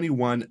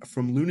 1921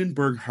 from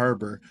Lunenburg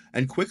Harbor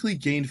and quickly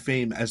gained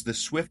fame as the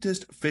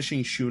swiftest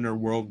fishing schooner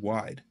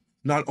worldwide.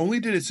 Not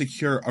only did it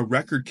secure a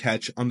record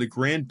catch on the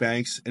Grand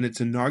Banks in its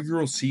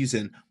inaugural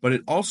season, but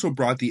it also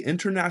brought the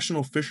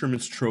International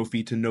Fisherman's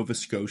Trophy to Nova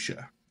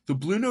Scotia. The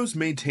Bluenose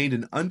maintained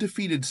an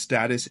undefeated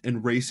status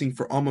in racing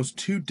for almost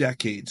 2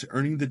 decades,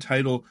 earning the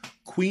title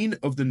Queen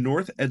of the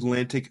North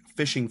Atlantic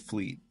Fishing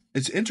Fleet.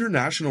 Its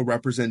international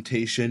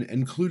representation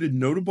included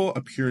notable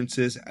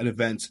appearances at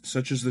events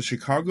such as the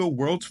Chicago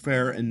World's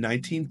Fair in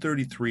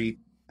 1933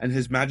 and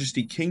His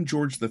Majesty King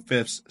George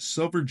V's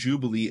Silver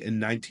Jubilee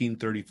in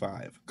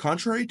 1935.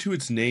 Contrary to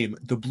its name,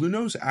 the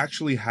Bluenose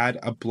actually had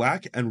a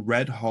black and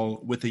red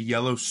hull with a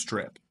yellow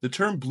strip. The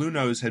term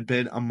Bluenose had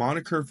been a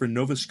moniker for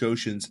Nova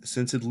Scotians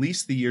since at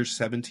least the year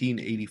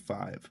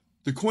 1785.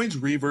 The coin's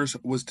reverse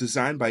was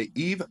designed by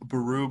Yves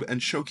Berube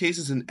and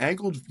showcases an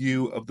angled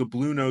view of the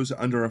Bluenose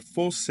under a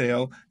full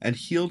sail and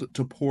heeled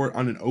to port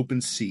on an open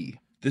sea.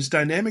 This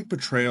dynamic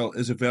portrayal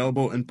is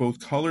available in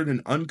both colored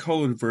and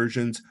uncolored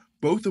versions,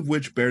 both of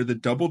which bear the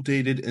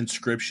double-dated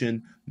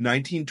inscription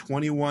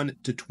 1921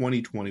 to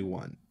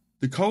 2021.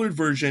 The colored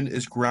version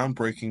is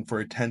groundbreaking for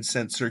a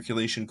 10-cent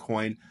circulation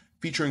coin,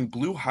 featuring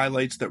blue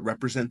highlights that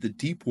represent the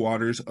deep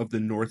waters of the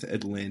North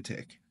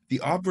Atlantic.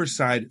 The obverse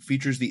side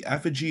features the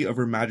effigy of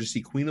Her Majesty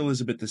Queen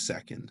Elizabeth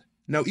II.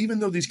 Now, even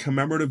though these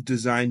commemorative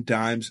design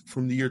dimes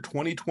from the year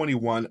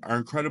 2021 are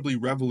incredibly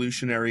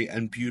revolutionary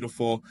and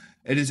beautiful,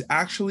 it is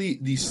actually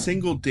the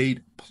single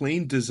date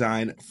plain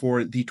design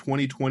for the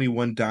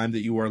 2021 dime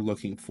that you are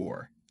looking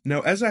for.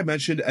 Now, as I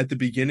mentioned at the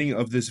beginning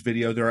of this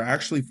video, there are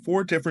actually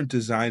 4 different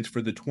designs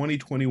for the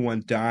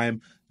 2021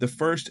 dime. The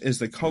first is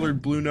the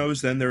colored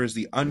Bluenose, then there is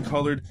the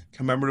uncolored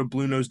commemorative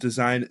Bluenose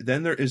design,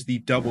 then there is the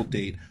double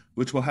date,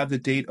 which will have the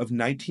date of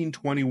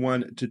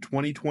 1921 to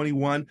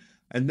 2021.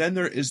 And then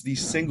there is the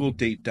single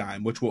date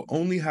dime, which will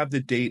only have the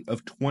date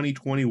of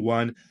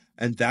 2021,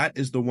 and that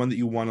is the one that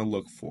you want to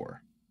look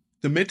for.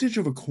 The mintage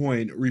of a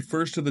coin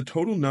refers to the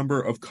total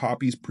number of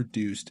copies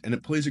produced, and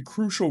it plays a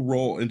crucial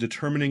role in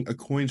determining a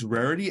coin's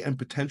rarity and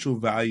potential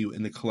value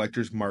in the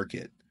collector's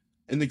market.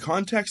 In the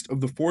context of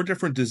the 4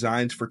 different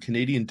designs for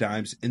Canadian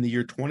dimes in the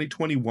year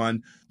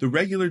 2021, the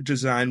regular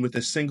design with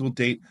a single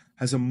date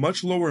has a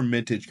much lower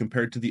mintage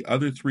compared to the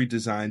other 3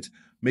 designs,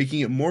 making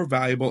it more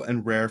valuable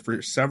and rare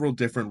for several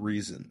different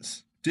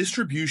reasons.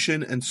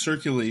 Distribution and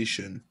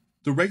circulation.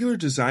 The regular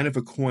design of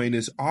a coin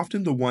is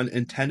often the one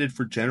intended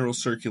for general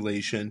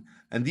circulation,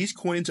 and these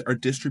coins are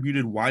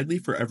distributed widely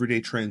for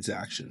everyday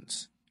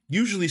transactions.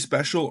 Usually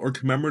special or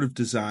commemorative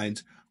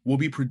designs will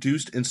be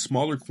produced in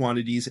smaller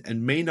quantities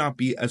and may not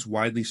be as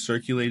widely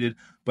circulated,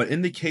 but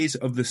in the case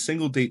of the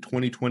single date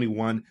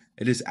 2021,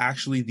 it is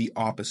actually the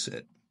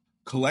opposite.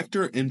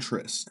 Collector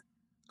interest.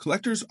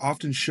 Collectors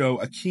often show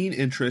a keen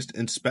interest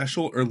in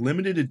special or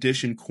limited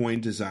edition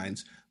coin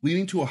designs,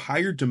 leading to a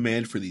higher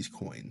demand for these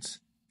coins.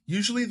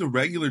 Usually the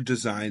regular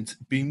designs,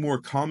 being more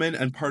common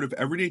and part of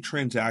everyday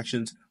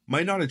transactions,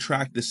 might not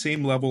attract the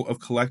same level of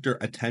collector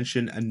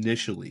attention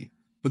initially.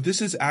 But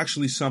this is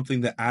actually something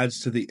that adds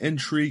to the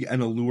intrigue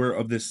and allure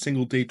of this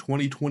single date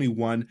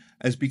 2021,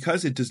 as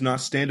because it does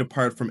not stand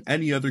apart from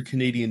any other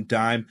Canadian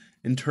dime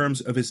in terms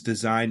of its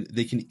design,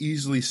 they can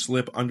easily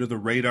slip under the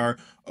radar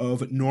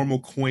of normal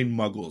coin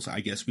muggles,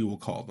 I guess we will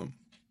call them.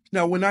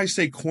 Now, when I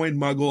say coin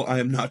muggle, I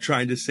am not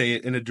trying to say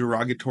it in a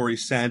derogatory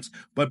sense,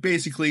 but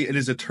basically it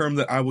is a term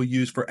that I will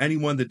use for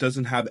anyone that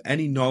doesn't have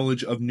any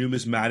knowledge of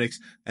numismatics,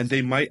 and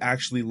they might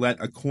actually let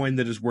a coin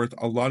that is worth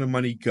a lot of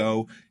money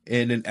go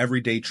in an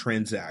everyday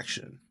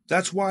transaction.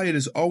 That's why it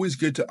is always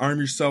good to arm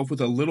yourself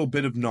with a little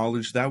bit of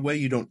knowledge. That way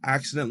you don't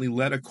accidentally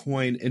let a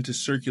coin into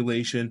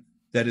circulation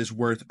that is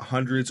worth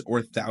hundreds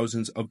or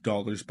thousands of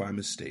dollars by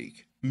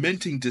mistake.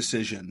 Minting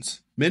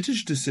decisions.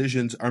 Mintage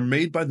decisions are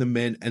made by the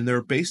mint, and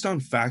they're based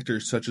on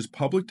factors such as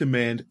public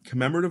demand,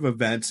 commemorative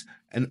events,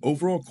 and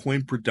overall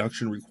coin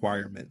production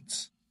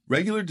requirements.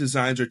 Regular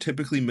designs are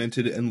typically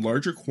minted in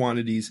larger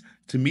quantities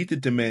to meet the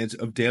demands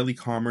of daily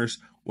commerce,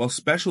 while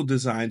special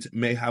designs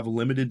may have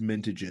limited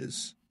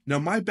mintages. Now,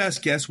 my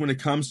best guess when it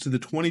comes to the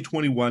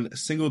 2021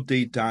 single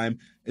date dime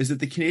is that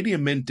the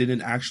Canadian Mint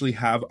didn't actually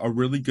have a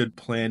really good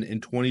plan in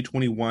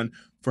 2021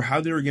 for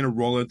how they were going to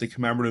roll out the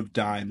commemorative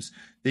dimes.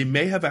 They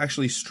may have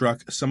actually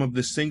struck some of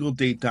the single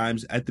date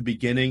dimes at the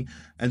beginning,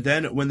 and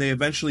then when they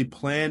eventually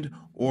planned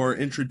or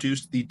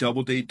introduced the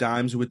double date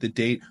dimes with the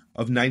date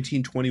of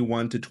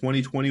 1921 to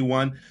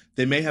 2021,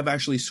 they may have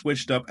actually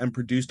switched up and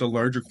produced a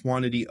larger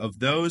quantity of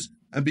those.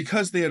 And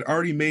because they had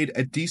already made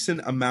a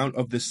decent amount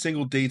of the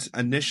single dates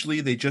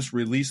initially, they just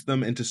released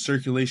them into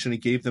circulation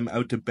and gave them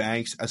out to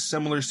banks. A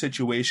similar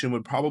situation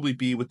would probably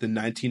be with the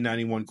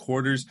 1991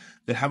 quarters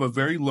that have a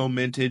very low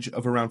mintage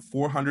of around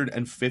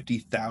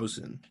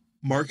 450,000.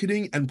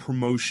 Marketing and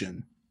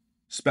promotion.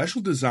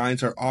 Special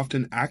designs are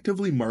often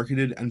actively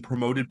marketed and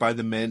promoted by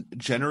the mint,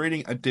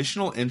 generating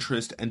additional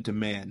interest and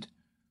demand.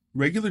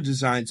 Regular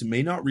designs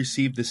may not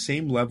receive the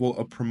same level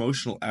of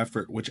promotional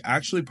effort, which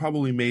actually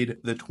probably made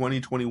the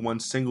 2021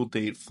 single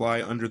date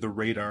fly under the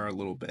radar a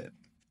little bit.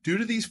 Due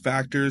to these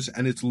factors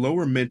and its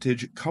lower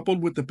mintage,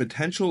 coupled with the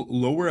potential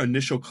lower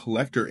initial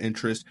collector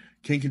interest,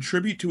 can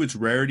contribute to its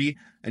rarity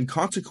and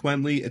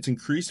consequently its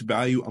increased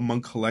value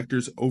among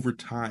collectors over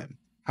time.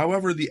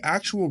 However, the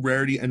actual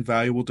rarity and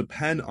value will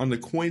depend on the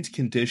coin's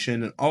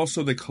condition and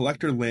also the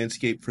collector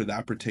landscape for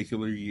that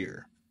particular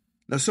year.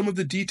 Now, some of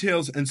the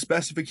details and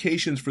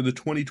specifications for the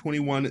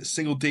 2021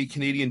 single date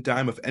Canadian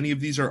dime, if any of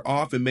these are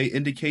off, it may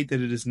indicate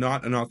that it is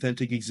not an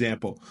authentic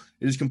example.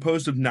 It is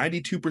composed of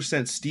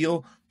 92%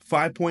 steel,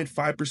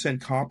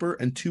 5.5% copper,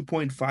 and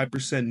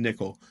 2.5%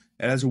 nickel.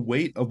 It has a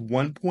weight of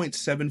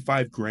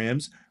 1.75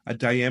 grams, a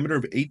diameter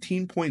of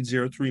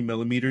 18.03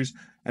 millimeters,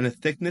 and a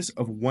thickness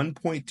of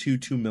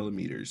 1.22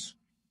 millimeters.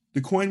 The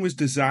coin was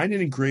designed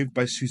and engraved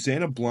by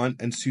Susanna Blunt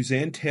and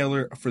Suzanne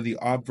Taylor for the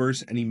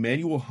obverse and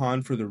Emmanuel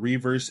Hahn for the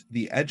reverse.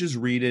 The edge is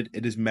reeded,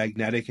 it is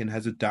magnetic, and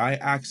has a die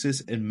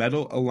axis and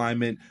metal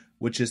alignment,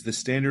 which is the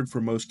standard for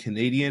most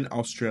Canadian,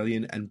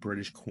 Australian, and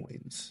British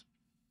coins.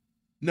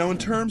 Now, in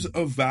terms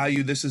of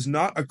value, this is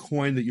not a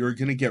coin that you're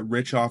going to get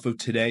rich off of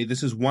today.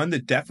 This is one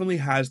that definitely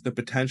has the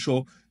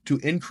potential to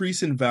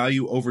increase in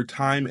value over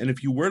time, and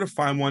if you were to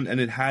find one and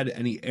it had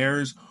any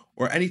errors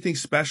or anything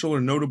special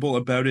or notable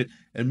about it,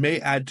 it may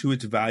add to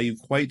its value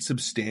quite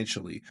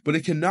substantially. But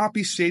it cannot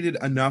be stated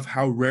enough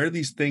how rare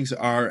these things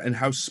are and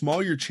how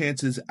small your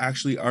chances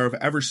actually are of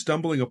ever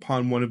stumbling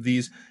upon one of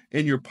these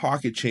in your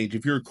pocket change.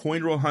 If you're a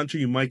coin roll hunter,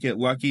 you might get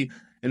lucky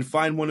and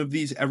find one of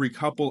these every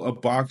couple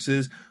of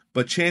boxes,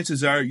 but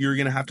chances are you're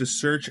going to have to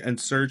search and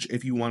search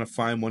if you want to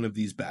find one of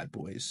these bad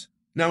boys.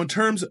 Now, in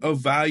terms of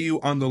value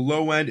on the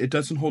low end, it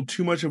doesn't hold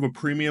too much of a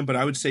premium, but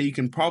I would say you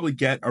can probably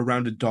get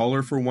around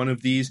 $1 for one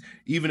of these,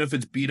 even if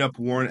it's beat up,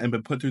 worn, and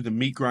been put through the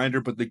meat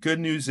grinder. But the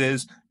good news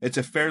is it's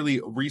a fairly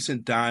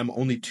recent dime,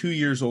 only 2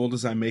 years old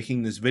as I'm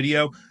making this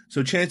video.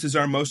 So chances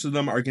are most of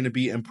them are going to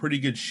be in pretty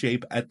good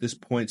shape at this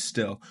point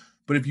still.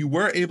 But if you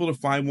were able to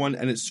find one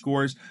and it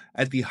scores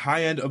at the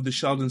high end of the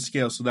Sheldon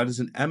scale, so that is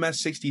an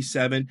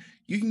MS67,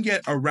 you can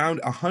get around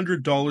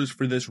 $100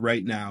 for this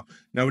right now.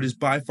 Now, it is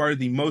by far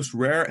the most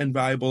rare and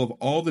valuable of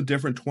all the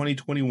different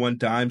 2021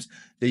 dimes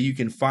that you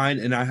can find,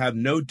 and I have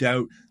no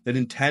doubt that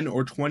in 10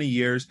 or 20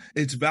 years,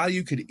 its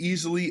value could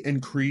easily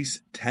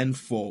increase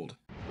tenfold.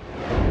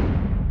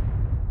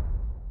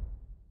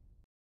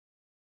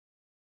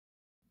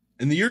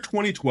 In the year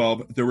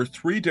 2012, there were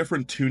 3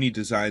 different toonie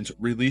designs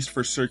released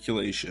for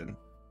circulation.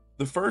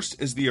 The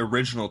first is the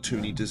original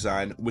toonie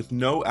design with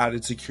no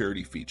added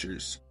security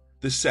features.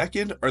 The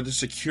second are the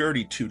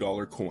security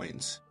 $2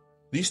 coins.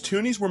 These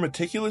toonies were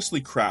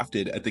meticulously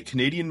crafted at the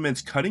Canadian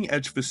Mint's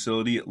cutting-edge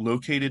facility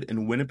located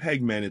in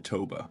Winnipeg,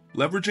 Manitoba.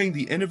 Leveraging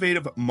the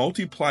innovative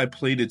multiply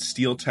plated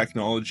steel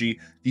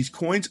technology, these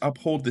coins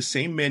uphold the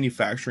same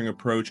manufacturing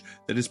approach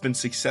that has been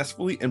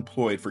successfully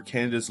employed for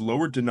Canada's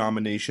lower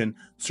denomination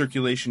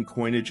circulation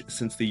coinage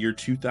since the year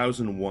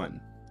 2001.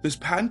 This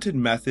patented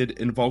method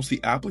involves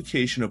the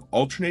application of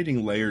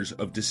alternating layers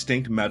of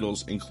distinct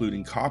metals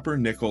including copper,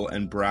 nickel,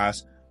 and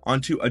brass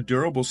onto a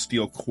durable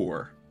steel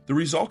core. The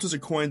result is a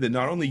coin that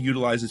not only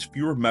utilizes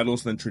fewer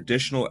metals than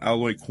traditional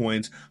alloy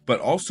coins, but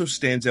also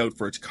stands out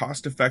for its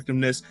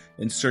cost-effectiveness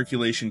in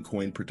circulation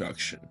coin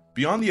production.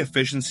 Beyond the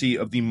efficiency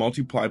of the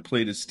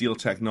multiply-plated steel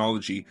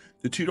technology,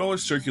 the $2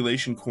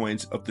 circulation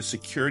coins of the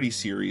Security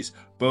series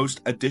boast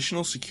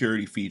additional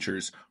security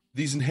features.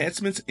 These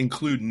enhancements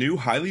include new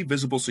highly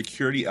visible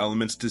security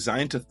elements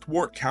designed to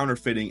thwart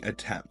counterfeiting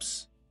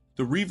attempts.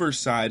 The reverse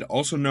side,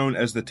 also known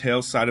as the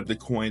tail side of the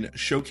coin,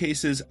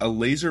 showcases a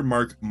laser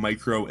mark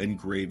micro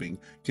engraving,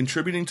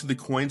 contributing to the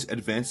coin's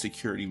advanced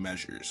security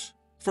measures.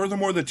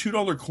 Furthermore, the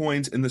 $2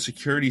 coins in the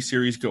Security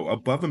series go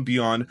above and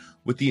beyond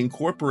with the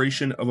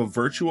incorporation of a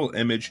virtual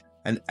image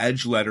and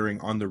edge lettering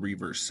on the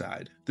reverse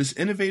side. This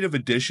innovative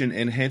addition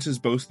enhances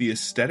both the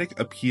aesthetic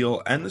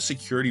appeal and the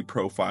security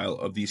profile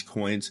of these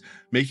coins,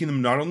 making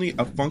them not only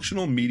a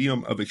functional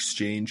medium of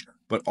exchange,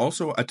 but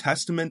also a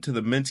testament to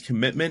the Mint's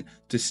commitment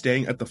to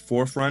staying at the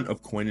forefront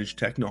of coinage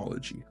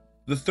technology.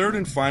 The third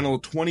and final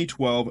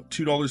 2012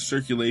 $2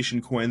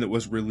 circulation coin that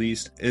was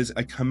released is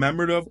a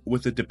commemorative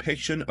with a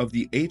depiction of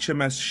the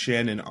HMS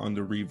Shannon on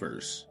the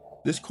reverse.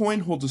 This coin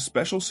holds a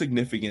special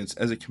significance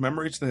as it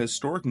commemorates the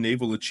historic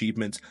naval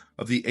achievements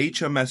of the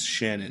HMS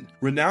Shannon.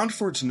 Renowned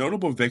for its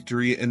notable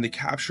victory in the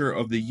capture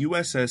of the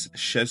USS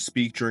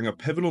Chesapeake during a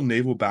pivotal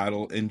naval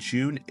battle in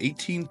June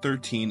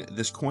 1813,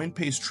 this coin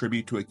pays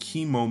tribute to a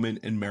key moment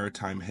in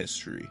maritime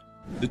history.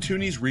 The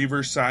toonie's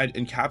reverse side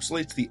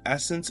encapsulates the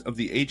essence of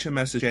the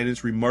HMS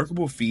Shannon's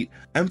remarkable feat,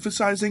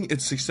 emphasizing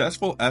its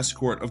successful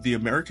escort of the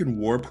American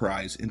War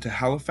Prize into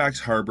Halifax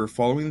Harbor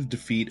following the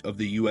defeat of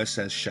the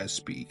USS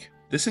Chesapeake.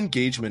 This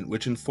engagement,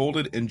 which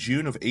unfolded in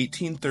June of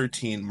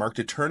 1813, marked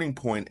a turning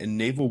point in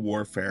naval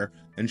warfare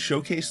and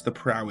showcased the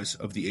prowess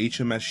of the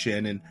HMS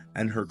Shannon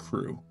and her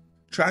crew.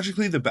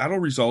 Tragically, the battle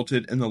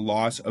resulted in the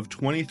loss of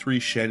 23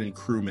 Shannon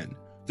crewmen.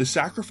 The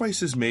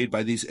sacrifices made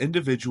by these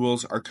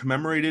individuals are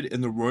commemorated in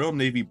the Royal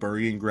Navy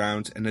Burying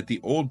Grounds and at the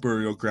Old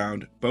Burial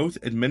Ground, both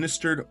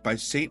administered by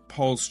St.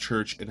 Paul's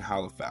Church in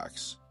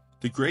Halifax.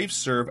 The graves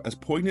serve as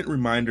poignant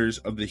reminders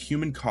of the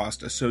human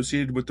cost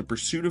associated with the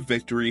pursuit of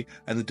victory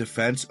and the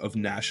defense of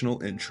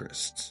national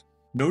interests.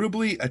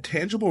 Notably, a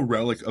tangible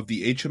relic of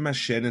the HMS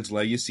Shannon's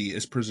legacy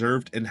is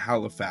preserved in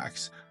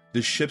Halifax,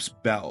 the ship's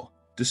bell.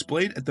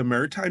 Displayed at the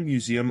Maritime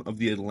Museum of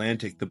the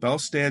Atlantic, the bell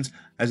stands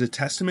as a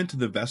testament to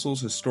the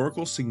vessel's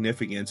historical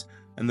significance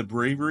and the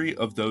bravery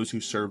of those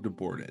who served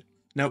aboard it.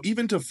 Now,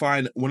 even to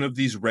find one of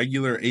these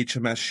regular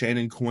HMS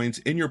Shannon coins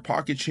in your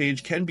pocket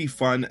change can be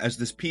fun, as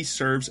this piece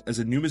serves as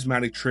a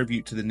numismatic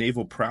tribute to the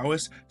naval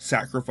prowess,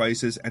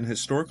 sacrifices, and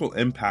historical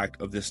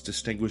impact of this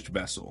distinguished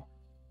vessel.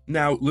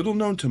 Now, little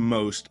known to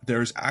most,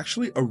 there is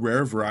actually a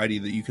rare variety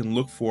that you can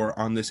look for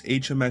on this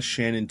HMS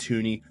Shannon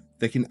toonie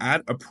that can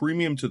add a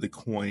premium to the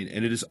coin,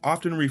 and it is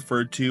often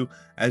referred to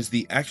as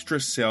the extra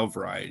sail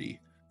variety.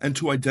 And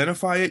to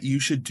identify it, you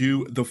should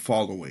do the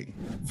following.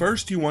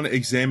 First, you want to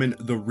examine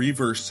the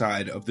reverse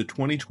side of the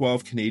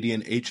 2012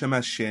 Canadian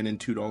HMS Shannon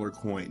 $2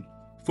 coin.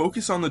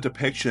 Focus on the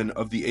depiction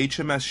of the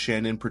HMS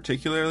Shannon,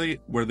 particularly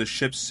where the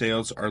ship's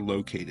sails are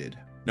located.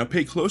 Now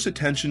pay close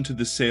attention to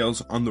the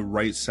sails on the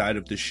right side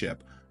of the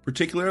ship,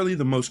 particularly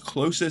the most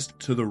closest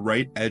to the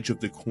right edge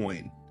of the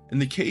coin. In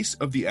the case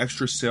of the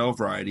extra sail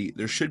variety,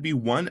 there should be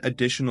one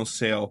additional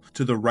sail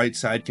to the right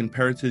side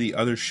compared to the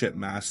other ship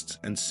masts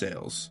and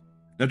sails.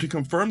 Now, to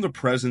confirm the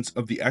presence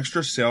of the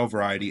extra sail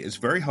variety, it's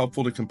very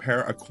helpful to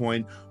compare a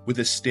coin with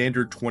a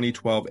standard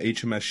 2012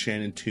 HMS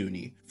Shannon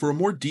toonie. For a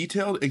more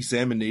detailed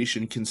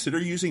examination, consider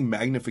using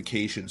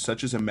magnification,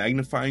 such as a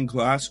magnifying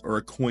glass or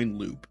a coin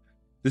loop.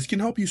 This can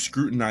help you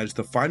scrutinize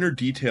the finer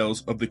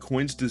details of the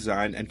coin's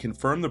design and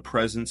confirm the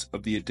presence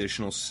of the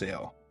additional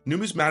sale.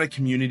 Numismatic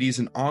communities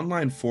and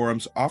online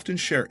forums often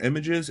share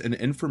images and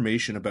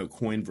information about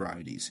coin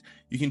varieties.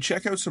 You can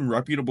check out some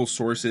reputable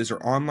sources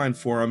or online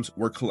forums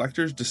where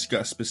collectors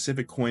discuss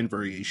specific coin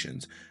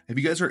variations. If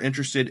you guys are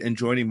interested in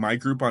joining my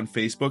group on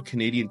Facebook,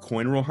 Canadian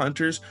Coin Roll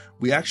Hunters,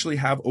 we actually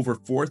have over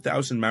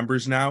 4,000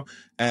 members now,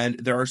 and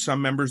there are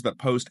some members that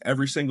post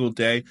every single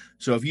day.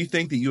 So if you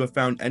think that you have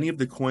found any of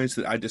the coins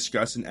that I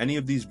discuss in any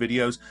of these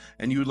videos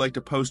and you would like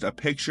to post a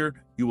picture,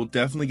 you will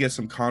definitely get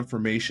some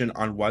confirmation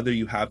on whether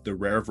you have the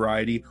rare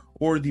variety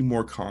or the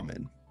more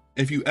common.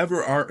 If you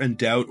ever are in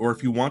doubt, or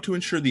if you want to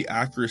ensure the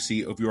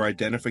accuracy of your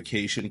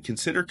identification,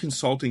 consider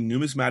consulting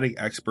numismatic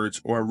experts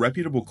or a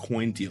reputable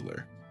coin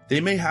dealer.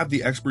 They may have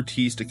the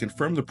expertise to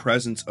confirm the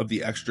presence of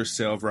the extra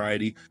sale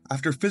variety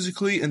after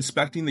physically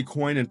inspecting the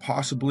coin and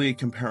possibly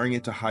comparing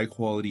it to high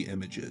quality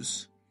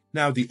images.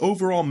 Now, the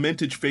overall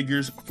mintage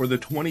figures for the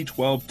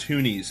 2012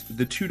 Toonies.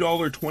 The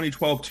 $2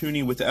 2012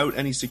 Toonie without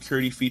any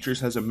security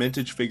features has a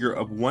mintage figure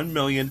of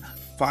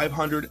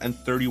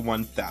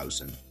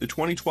 $1,531,000. The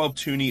 2012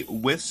 Toonie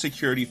with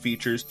security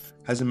features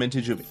has a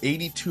mintage of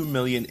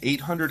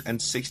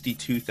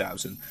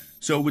 $82,862,000.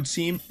 So it would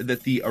seem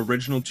that the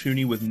original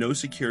Toonie with no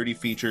security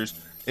features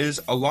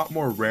is a lot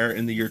more rare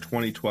in the year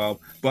 2012,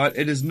 but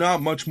it is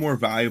not much more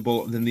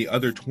valuable than the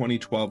other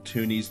 2012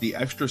 Toonies. The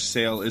extra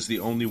sale is the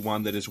only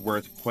one that is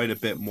worth quite a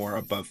bit more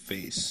above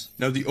face.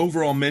 Now, the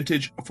overall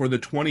mintage for the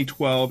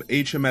 2012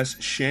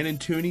 HMS Shannon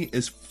Toonie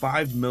is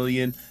 5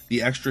 million,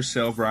 the extra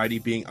sale variety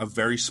being a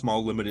very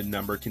small limited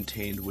number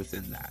contained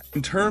within that.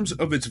 In terms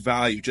of its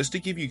value, just to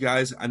give you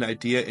guys an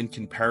idea in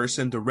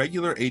comparison, the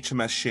regular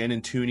HMS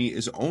Shannon Toonie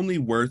is only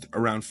worth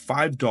around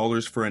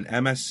 $5 for an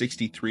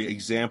MS63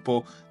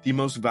 example. The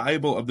most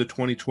valuable of the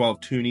 2012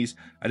 Toonies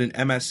at an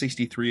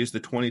MS63 is the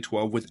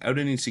 2012 without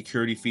any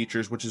security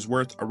features, which is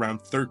worth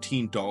around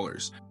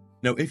 $13.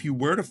 Now, if you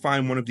were to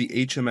find one of the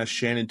HMS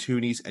Shannon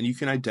Toonies and you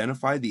can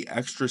identify the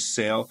extra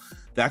sale,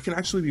 that can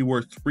actually be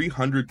worth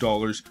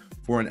 $300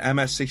 for an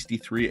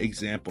MS63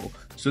 example.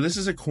 So this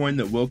is a coin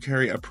that will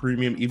carry a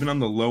premium even on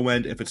the low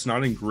end. If it's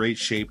not in great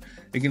shape,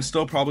 it can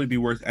still probably be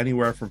worth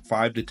anywhere from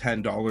 $5 to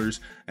 $10,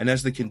 and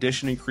as the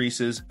condition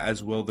increases,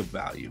 as will the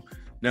value.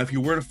 Now, if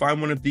you were to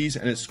find one of these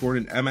and it's scored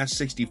an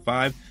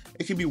MS65,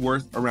 it can be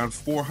worth around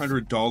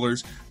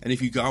 $400, and if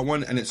you got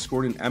one and it's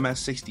scored an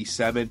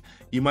MS67,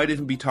 you might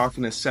even be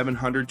talking a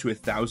 $700 to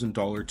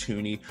 $1,000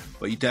 Toonie,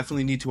 but you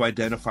definitely need to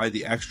identify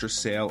the extra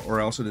sale,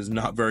 or else it is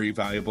not very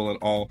valuable at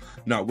all,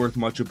 not worth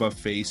much above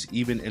face,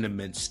 even in a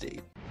mint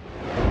state.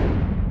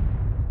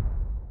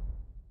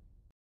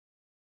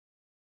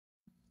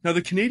 Now,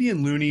 the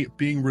Canadian Loonie,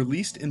 being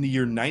released in the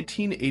year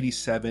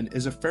 1987,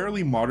 is a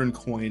fairly modern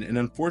coin, and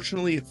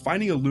unfortunately,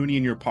 finding a Loonie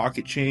in your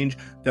pocket change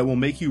that will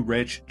make you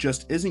rich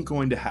just isn't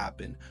going to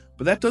happen.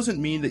 But that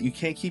doesn't mean that you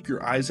can't keep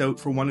your eyes out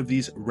for one of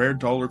these rare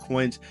dollar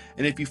coins,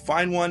 and if you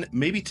find one,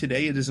 maybe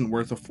today it isn't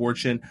worth a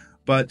fortune,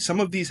 but some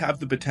of these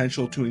have the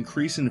potential to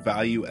increase in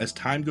value as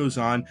time goes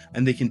on,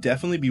 and they can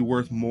definitely be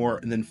worth more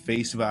than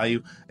face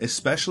value,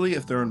 especially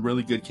if they're in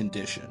really good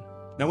condition.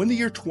 Now, in the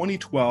year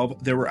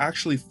 2012, there were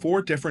actually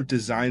 4 different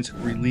designs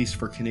released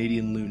for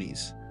Canadian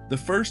Loonies. The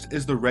first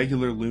is the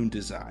regular Loon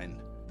design.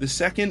 The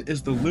second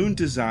is the Loon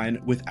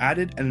design with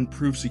added and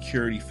improved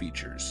security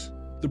features.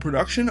 The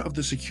production of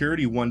the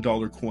security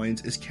 $1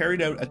 coins is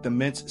carried out at the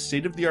Mint's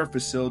state-of-the-art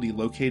facility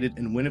located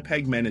in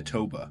Winnipeg,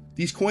 Manitoba.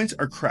 These coins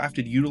are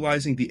crafted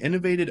utilizing the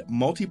innovative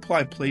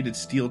multiply plated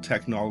steel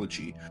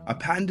technology, a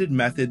patented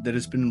method that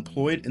has been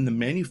employed in the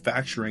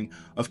manufacturing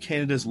of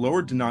Canada's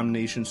lower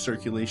denomination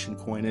circulation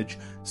coinage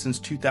since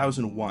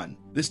 2001.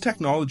 This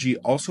technology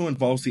also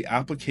involves the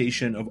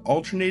application of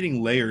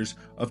alternating layers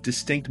of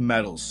distinct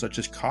metals such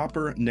as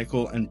copper,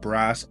 nickel, and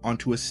brass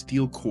onto a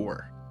steel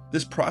core.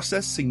 This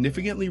process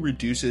significantly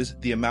reduces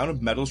the amount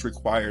of metals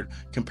required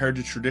compared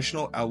to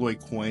traditional alloy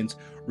coins,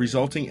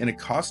 resulting in a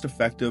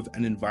cost-effective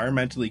and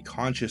environmentally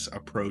conscious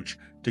approach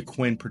to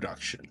coin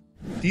production.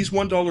 These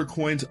 $1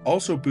 coins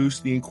also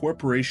boost the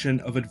incorporation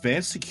of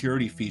advanced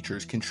security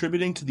features,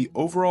 contributing to the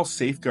overall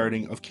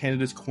safeguarding of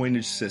Canada's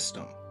coinage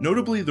system.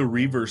 Notably, the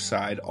reverse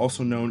side,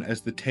 also known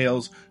as the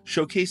tails,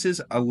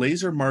 showcases a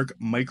laser mark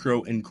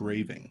micro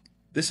engraving.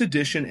 This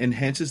addition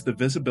enhances the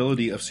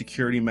visibility of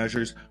security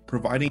measures,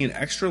 providing an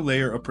extra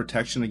layer of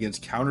protection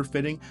against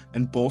counterfeiting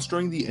and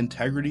bolstering the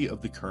integrity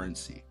of the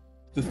currency.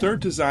 The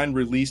third design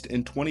released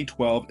in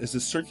 2012 is a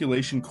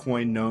circulation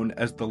coin known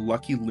as the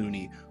Lucky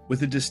Loonie,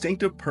 with a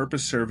distinctive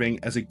purpose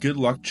serving as a good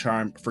luck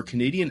charm for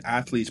Canadian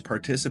athletes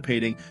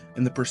participating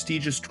in the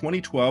prestigious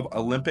 2012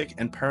 Olympic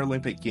and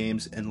Paralympic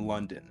Games in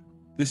London.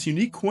 This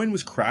unique coin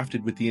was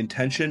crafted with the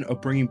intention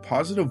of bringing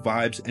positive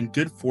vibes and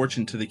good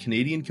fortune to the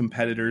Canadian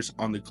competitors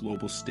on the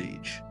global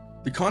stage.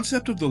 The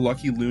concept of the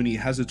Lucky Loonie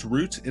has its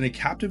roots in a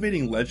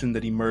captivating legend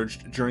that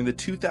emerged during the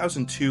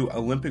 2002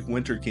 Olympic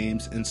Winter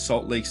Games in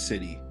Salt Lake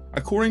City.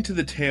 According to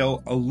the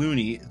tale, a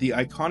loonie, the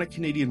iconic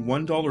Canadian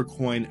 $1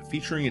 coin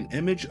featuring an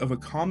image of a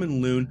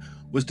common loon,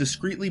 was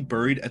discreetly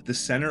buried at the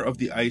center of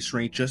the ice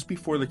rink just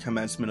before the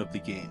commencement of the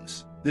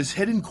games. This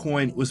hidden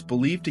coin was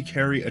believed to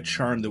carry a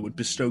charm that would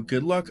bestow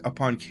good luck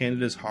upon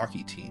Canada's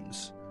hockey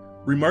teams.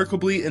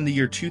 Remarkably, in the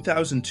year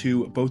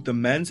 2002, both the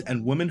men's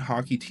and women's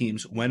hockey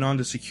teams went on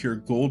to secure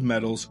gold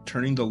medals,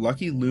 turning the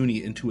lucky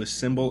loonie into a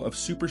symbol of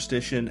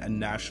superstition and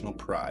national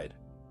pride.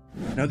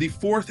 Now, the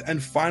fourth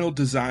and final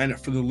design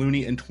for the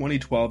loonie in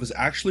 2012 is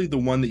actually the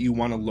one that you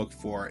want to look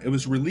for. It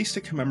was released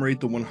to commemorate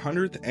the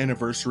 100th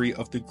anniversary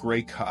of the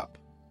Grey Cup.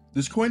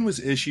 This coin was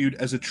issued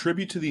as a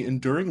tribute to the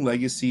enduring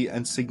legacy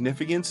and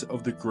significance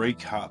of the Grey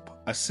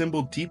Cup, a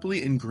symbol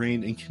deeply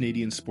ingrained in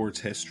Canadian sports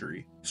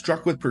history.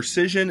 Struck with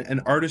precision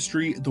and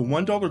artistry, the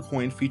 $1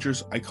 coin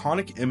features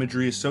iconic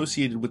imagery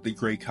associated with the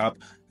Grey Cup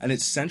and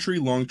its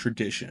century-long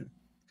tradition.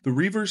 The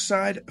reverse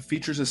side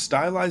features a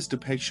stylized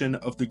depiction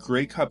of the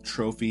Grey Cup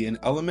trophy and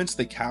elements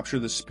that capture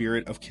the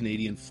spirit of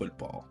Canadian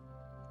football.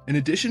 In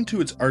addition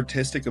to its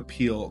artistic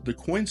appeal, the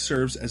coin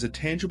serves as a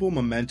tangible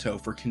memento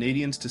for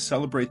Canadians to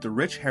celebrate the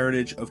rich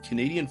heritage of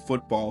Canadian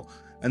football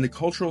and the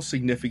cultural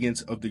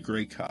significance of the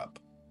Grey Cup.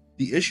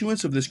 The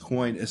issuance of this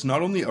coin is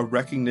not only a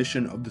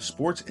recognition of the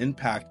sport's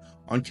impact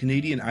on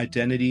Canadian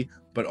identity,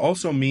 but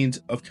also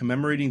means of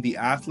commemorating the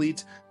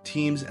athletes,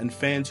 teams, and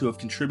fans who have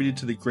contributed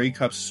to the Grey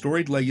Cup's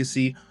storied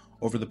legacy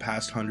over the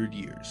past 100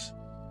 years.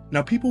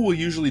 Now, people will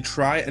usually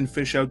try and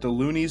fish out the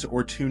loonies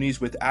or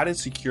toonies with added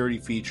security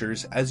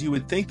features, as you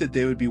would think that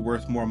they would be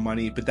worth more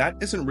money, but that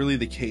isn't really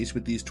the case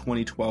with these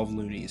 2012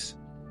 loonies.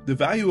 The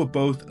value of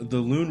both the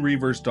Loon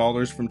Reverse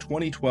dollars from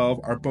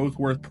 2012 are both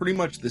worth pretty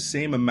much the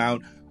same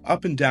amount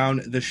up and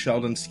down the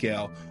Sheldon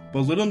scale,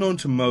 but little known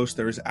to most,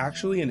 there is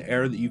actually an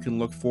error that you can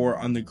look for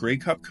on the Grey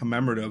Cup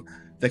commemorative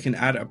that can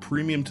add a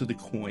premium to the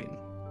coin.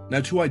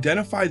 Now, to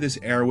identify this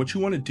error, what you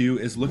want to do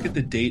is look at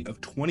the date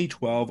of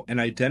 2012 and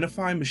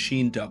identify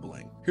machine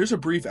doubling. Here's a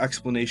brief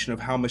explanation of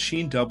how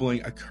machine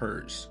doubling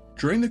occurs.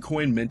 During the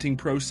coin minting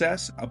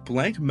process, a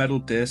blank metal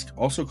disc,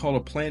 also called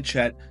a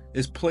planchette,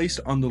 is placed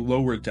on the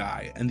lower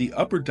die, and the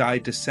upper die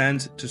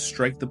descends to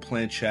strike the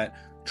planchette,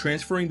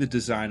 transferring the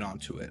design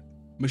onto it.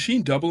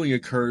 Machine doubling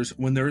occurs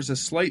when there is a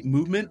slight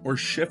movement or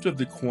shift of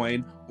the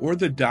coin or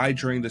the die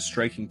during the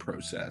striking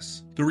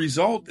process. The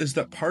result is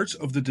that parts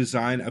of the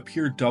design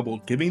appear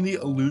doubled, giving the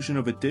illusion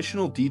of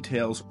additional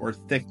details or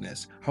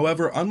thickness.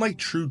 However, unlike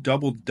true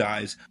doubled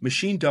dies,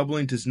 machine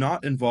doubling does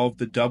not involve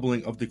the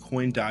doubling of the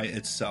coin die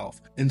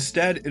itself.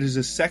 Instead, it is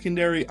a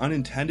secondary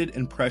unintended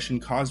impression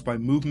caused by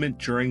movement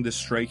during the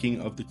striking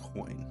of the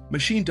coin.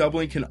 Machine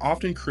doubling can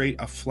often create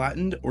a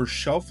flattened or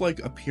shelf-like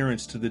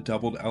appearance to the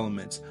doubled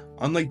elements.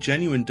 Unlike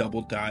genuine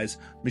doubled dies,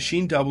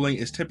 machine doubling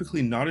is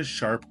typically not as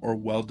sharp or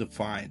well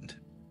defined.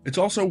 It's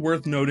also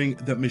worth noting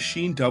that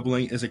machine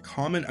doubling is a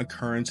common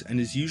occurrence and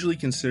is usually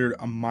considered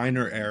a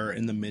minor error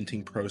in the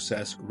minting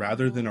process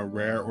rather than a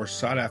rare or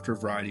sought after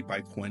variety by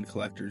coin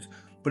collectors.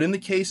 But in the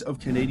case of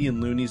Canadian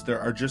loonies, there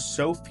are just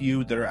so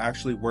few that are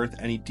actually worth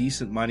any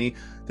decent money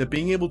that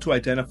being able to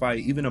identify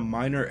even a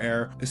minor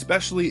error,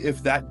 especially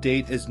if that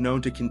date is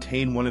known to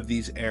contain one of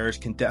these errors,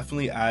 can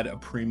definitely add a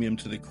premium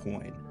to the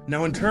coin.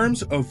 Now, in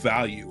terms of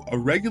value, a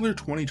regular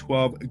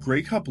 2012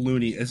 Grey Cup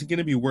loonie isn't going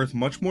to be worth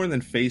much more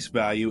than face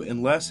value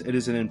unless it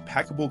is in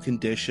impeccable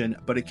condition,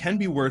 but it can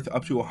be worth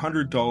up to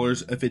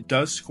 $100 if it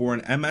does score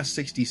an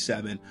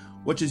MS67,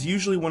 which is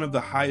usually one of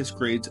the highest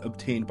grades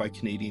obtained by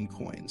Canadian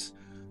coins.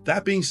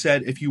 That being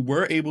said, if you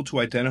were able to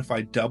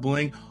identify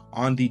doubling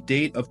on the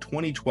date of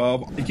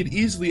 2012, it could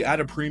easily add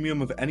a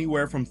premium of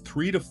anywhere from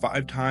 3 to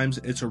 5 times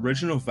its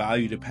original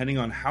value depending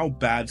on how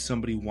bad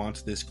somebody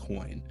wants this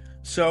coin.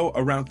 So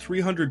around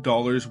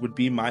 $300 would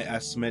be my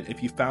estimate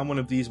if you found one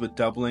of these with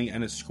doubling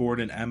and it scored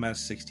an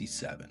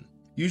MS67.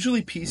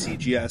 Usually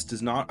PCGS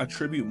does not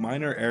attribute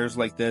minor errors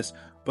like this,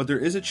 but there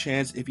is a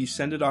chance if you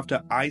send it off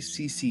to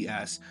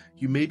ICCS,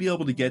 you may be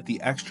able to get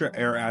the extra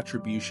error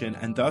attribution,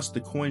 and thus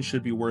the coin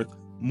should be worth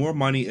more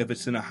money if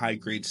it's in a high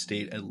grade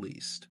state at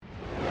least.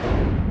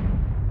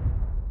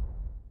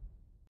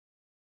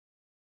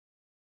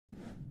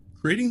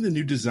 Creating the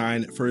new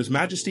design for His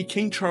Majesty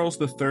King Charles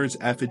III's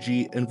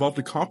effigy involved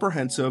a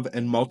comprehensive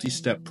and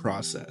multi-step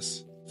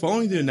process.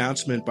 Following the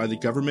announcement by the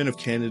Government of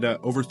Canada,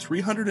 over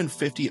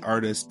 350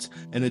 artists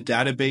and a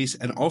database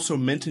and also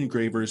mint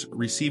engravers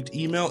received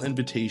email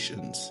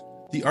invitations.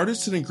 The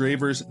artists and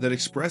engravers that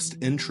expressed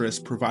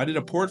interest provided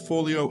a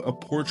portfolio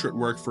of portrait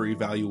work for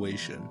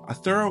evaluation. A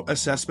thorough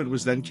assessment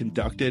was then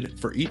conducted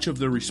for each of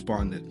the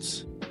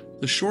respondents.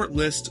 The short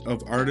list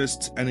of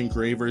artists and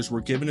engravers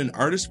were given an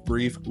artist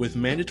brief with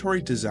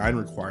mandatory design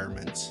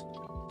requirements.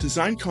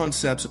 Design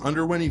concepts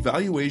underwent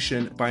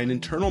evaluation by an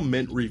internal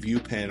mint review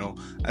panel,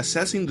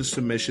 assessing the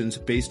submissions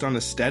based on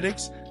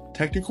aesthetics,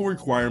 technical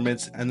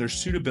requirements, and their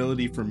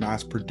suitability for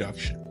mass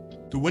production.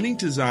 The winning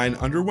design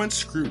underwent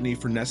scrutiny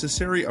for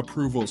necessary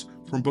approvals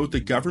from both the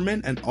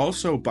government and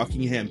also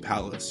Buckingham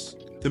Palace.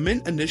 The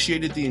Mint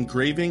initiated the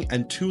engraving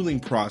and tooling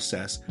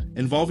process,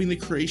 involving the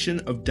creation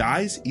of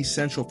dies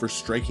essential for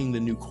striking the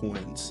new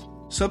coins.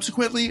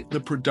 Subsequently, the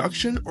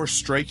production or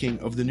striking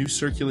of the new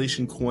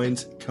circulation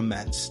coins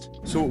commenced.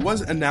 So it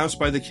was announced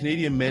by the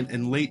Canadian Mint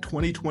in late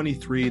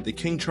 2023 that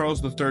King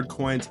Charles III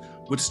coins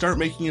would start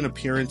making an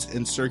appearance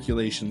in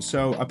circulation.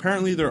 So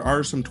apparently there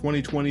are some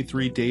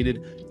 2023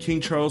 dated King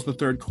Charles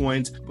III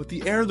coins, but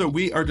the heir that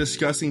we are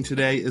discussing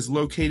today is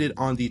located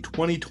on the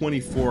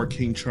 2024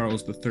 King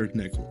Charles III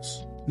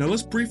nickels. Now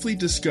let's briefly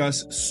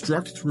discuss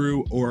struck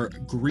through or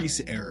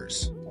grease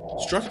errors.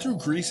 Struck through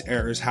grease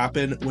errors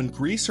happen when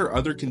grease or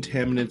other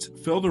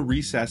contaminants fill the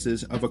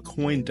recesses of a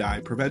coin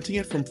die, preventing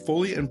it from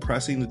fully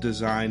impressing the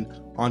design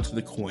onto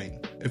the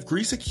coin. If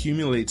grease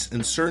accumulates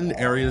in certain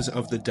areas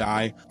of the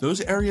die,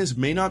 those areas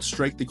may not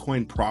strike the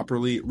coin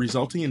properly,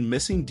 resulting in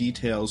missing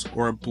details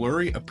or a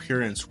blurry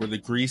appearance where the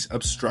grease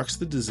obstructs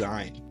the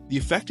design. The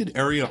affected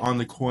area on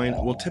the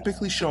coin will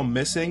typically show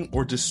missing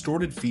or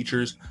distorted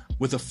features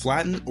with a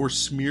flattened or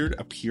smeared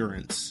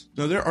appearance.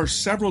 Now there are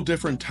several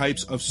different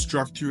types of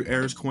struck through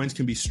errors. Coins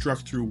can be struck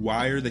through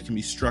wire, they can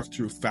be struck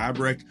through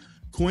fabric.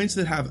 Coins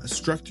that have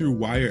struck through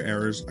wire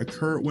errors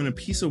occur when a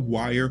piece of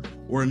wire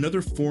or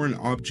another foreign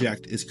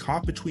object is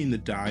caught between the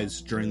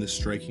dies during the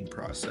striking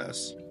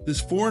process. This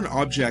foreign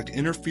object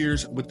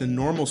interferes with the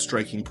normal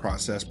striking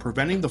process,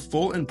 preventing the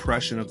full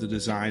impression of the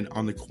design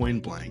on the coin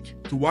blank.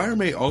 The wire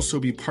may also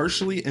be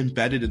partially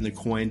embedded in the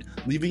coin,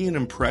 leaving an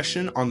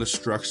impression on the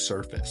struck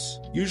surface.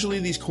 Usually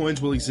these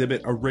coins will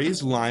exhibit a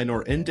raised line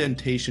or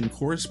indentation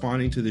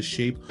corresponding to the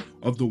shape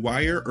of the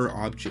wire or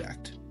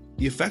object.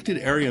 The affected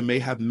area may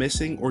have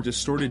missing or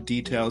distorted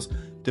details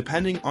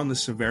depending on the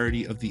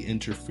severity of the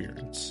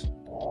interference.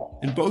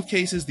 In both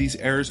cases, these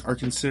errors are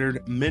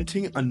considered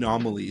minting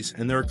anomalies,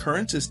 and their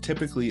occurrence is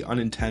typically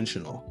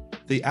unintentional.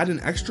 They add an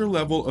extra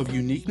level of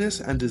uniqueness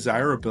and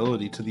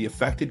desirability to the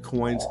affected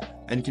coins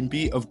and can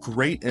be of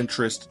great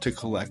interest to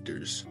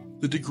collectors.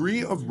 The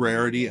degree of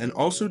rarity and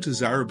also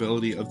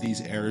desirability of these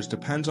errors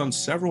depends on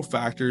several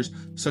factors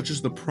such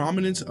as the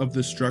prominence of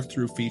the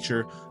struck-through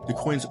feature, the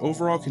coin's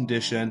overall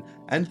condition,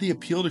 and the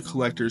appeal to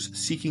collectors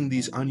seeking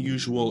these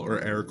unusual or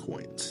rare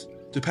coins.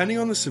 Depending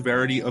on the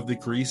severity of the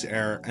grease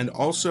error and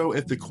also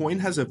if the coin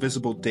has a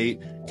visible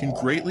date can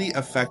greatly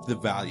affect the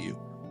value.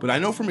 But I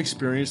know from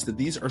experience that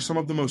these are some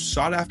of the most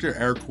sought after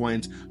error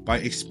coins by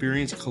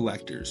experienced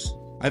collectors.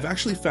 I've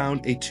actually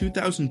found a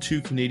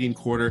 2002 Canadian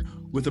quarter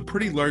with a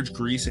pretty large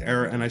grease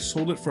error and I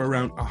sold it for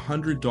around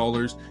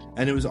 $100,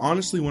 and it was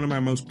honestly one of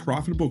my most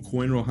profitable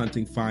coin roll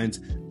hunting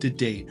finds to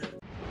date.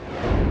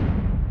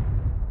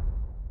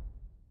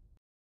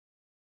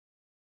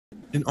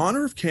 In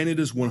honor of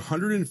Canada's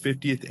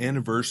 150th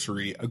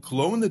anniversary, a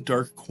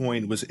glow-in-the-dark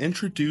coin was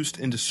introduced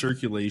into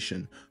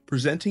circulation,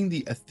 presenting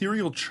the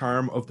ethereal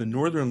charm of the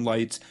Northern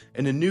Lights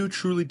in a new,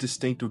 truly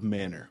distinctive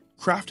manner.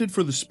 Crafted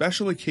for the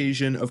special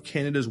occasion of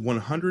Canada's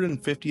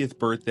 150th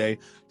birthday,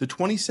 the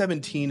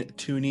 2017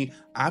 toonie,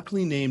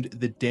 aptly named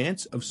the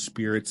Dance of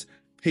Spirits,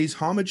 pays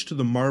homage to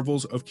the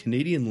marvels of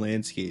Canadian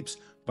landscapes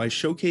by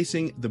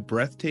showcasing the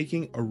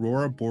breathtaking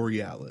Aurora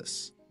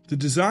Borealis. The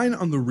design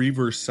on the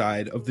reverse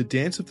side of the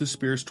Dance of the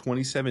Spirits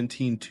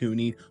 2017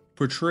 toonie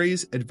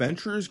portrays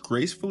adventurers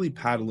gracefully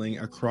paddling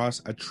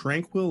across a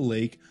tranquil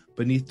lake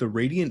beneath the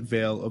radiant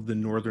veil of the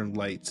Northern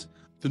Lights.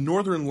 The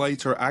Northern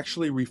Lights are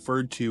actually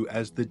referred to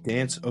as the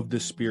Dance of the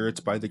Spirits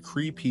by the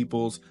Cree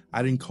peoples,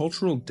 adding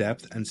cultural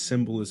depth and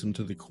symbolism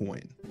to the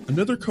coin.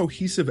 Another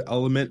cohesive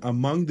element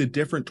among the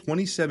different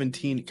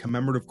 2017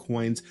 commemorative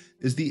coins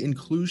is the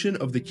inclusion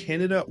of the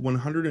Canada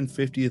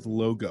 150th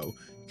logo,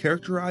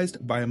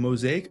 characterized by a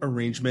mosaic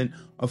arrangement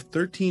of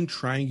 13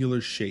 triangular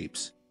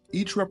shapes,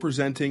 each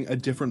representing a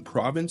different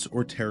province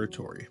or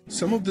territory.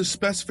 Some of the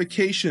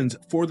specifications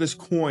for this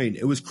coin: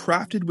 it was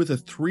crafted with a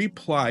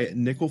 3-ply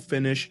nickel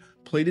finish,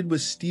 plated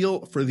with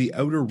steel for the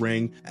outer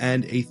ring,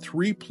 and a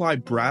 3-ply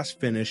brass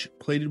finish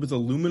plated with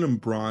aluminum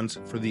bronze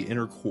for the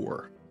inner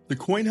core. The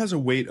coin has a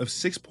weight of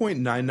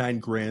 6.99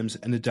 grams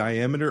and a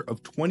diameter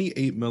of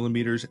 28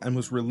 millimeters and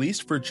was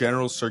released for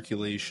general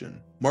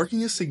circulation.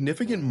 Marking a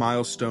significant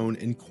milestone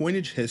in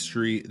coinage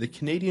history, the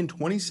Canadian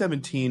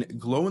 2017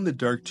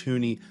 glow-in-the-dark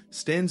toonie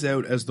stands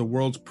out as the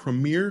world's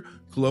premier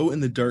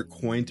glow-in-the-dark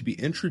coin to be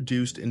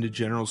introduced into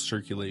general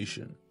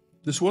circulation.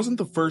 This wasn't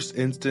the first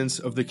instance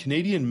of the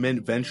Canadian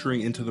Mint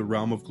venturing into the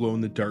realm of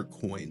glow-in-the-dark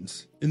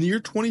coins. In the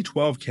year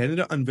 2012,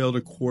 Canada unveiled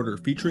a quarter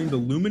featuring the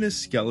luminous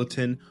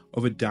skeleton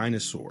of a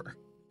dinosaur.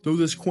 Though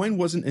this coin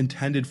wasn't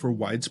intended for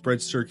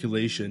widespread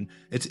circulation,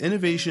 its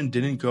innovation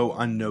didn't go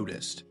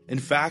unnoticed. In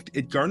fact,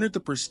 it garnered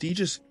the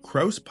prestigious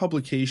Krause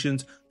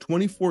Publications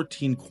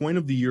 2014 Coin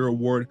of the Year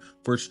award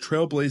for its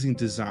trailblazing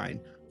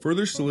design,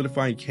 further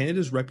solidifying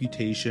Canada's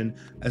reputation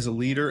as a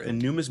leader in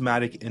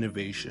numismatic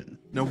innovation.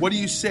 Now, what do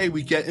you say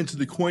we get into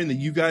the coin that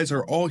you guys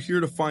are all here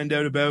to find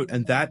out about,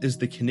 and that is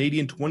the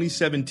Canadian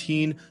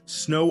 2017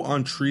 Snow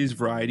on Trees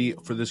variety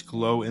for this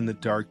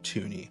glow-in-the-dark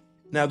toonie.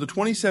 Now, the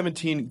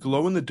 2017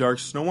 glow-in-the-dark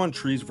Snow on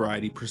Trees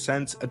variety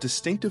presents a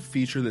distinctive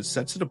feature that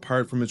sets it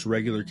apart from its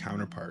regular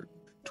counterpart.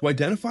 To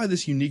identify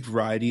this unique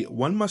variety,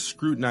 one must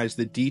scrutinize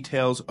the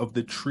details of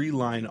the tree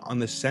line on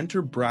the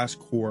center brass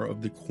core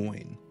of the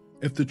coin.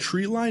 If the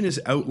tree line is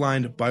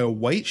outlined by a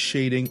white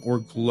shading or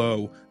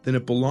glow, then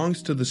it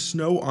belongs to the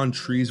snow on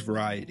trees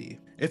variety.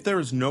 If there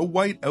is no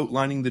white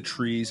outlining the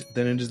trees,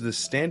 then it is the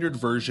standard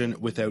version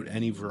without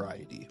any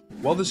variety.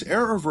 While this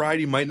error or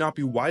variety might not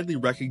be widely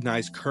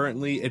recognized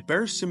currently, it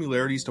bears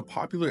similarities to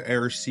popular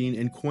errors seen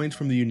in coins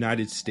from the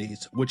United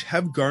States, which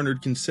have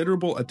garnered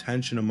considerable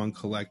attention among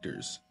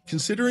collectors.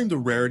 Considering the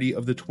rarity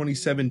of the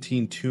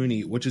 2017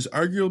 toonie, which is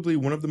arguably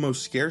one of the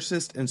most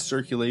scarcest in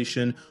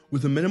circulation,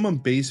 with a minimum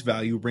base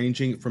value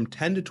ranging from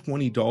 $10 to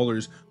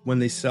 $20 when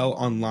they sell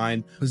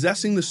online,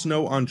 possessing the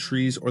snow on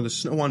trees or the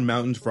snow on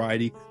mountains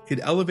variety could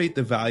elevate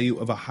the value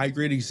of a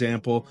high-grade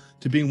example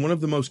to being one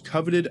of the most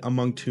coveted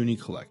among toonie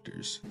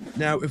collectors.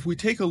 Now, if we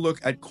take a look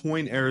at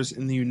coin errors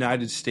in the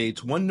United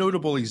States, one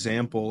notable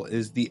example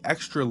is the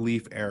extra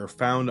leaf error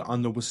found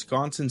on the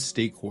Wisconsin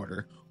State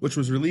Quarter, which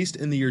was released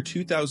in the year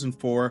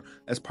 2004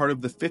 as part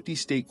of the 50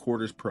 State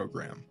Quarters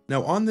program.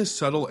 Now, on this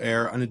subtle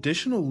error, an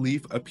additional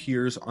leaf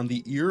appears on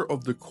the ear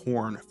of the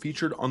corn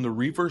featured on the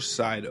reverse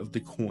side of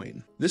the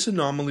coin. This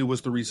anomaly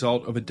was the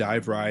result of a die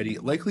variety,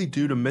 likely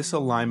due to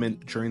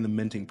misalignment during the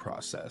minting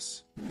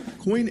process.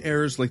 Coin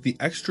errors like the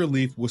extra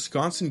leaf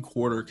Wisconsin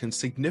quarter can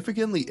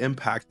significantly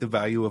impact the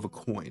value of a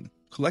coin.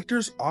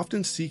 Collectors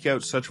often seek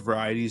out such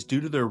varieties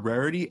due to their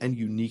rarity and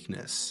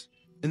uniqueness.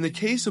 In the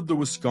case of the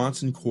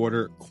Wisconsin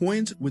quarter,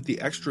 coins with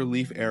the extra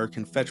leaf error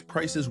can fetch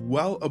prices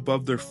well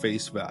above their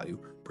face value,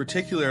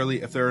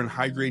 particularly if they're in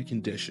high-grade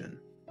condition.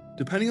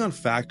 Depending on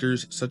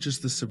factors such as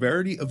the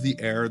severity of the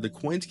error, the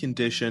coin's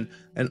condition,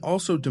 and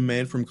also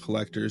demand from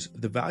collectors,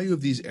 the value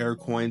of these error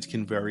coins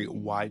can vary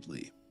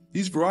widely.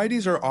 These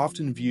varieties are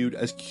often viewed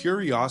as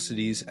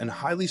curiosities and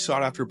highly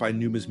sought after by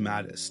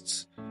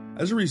numismatists.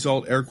 As a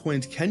result, error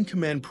coins can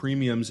command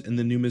premiums in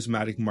the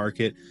numismatic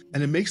market,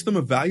 and it makes them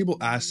a valuable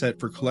asset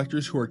for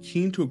collectors who are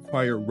keen to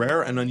acquire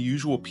rare and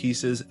unusual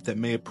pieces that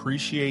may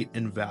appreciate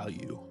in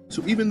value.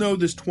 So even though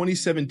this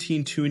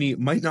 2017 toonie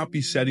might not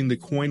be setting the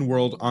coin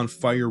world on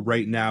fire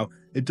right now,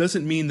 it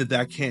doesn't mean that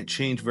that can't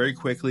change very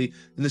quickly,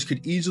 and this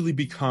could easily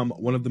become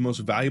one of the most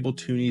valuable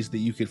toonies that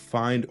you could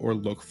find or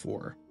look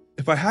for.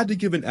 If I had to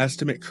give an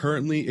estimate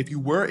currently, if you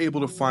were able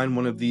to find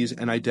one of these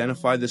and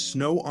identify the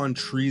snow on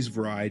trees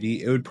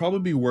variety, it would probably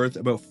be worth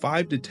about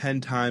 5 to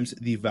 10 times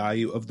the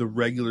value of the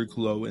regular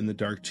glow in the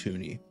dark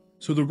toonie.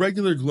 So the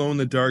regular glow in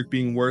the dark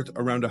being worth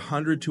around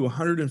 $100 to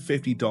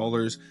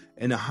 $150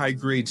 in a high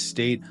grade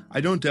state,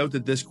 I don't doubt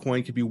that this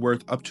coin could be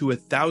worth up to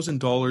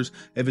 $1,000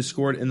 if it's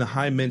scored in the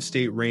high mint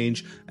state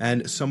range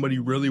and somebody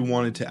really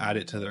wanted to add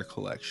it to their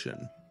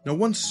collection. Now,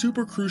 one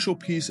super crucial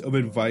piece of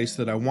advice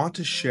that I want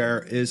to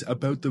share is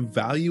about the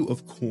value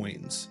of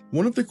coins.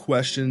 One of the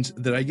questions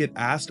that I get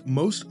asked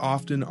most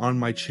often on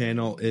my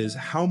channel is,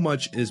 how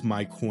much is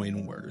my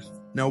coin worth?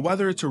 Now,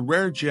 whether it's a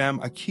rare gem,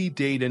 a key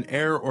date, an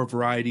error or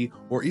variety,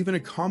 or even a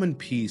common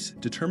piece,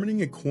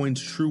 determining a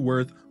coin's true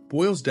worth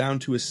boils down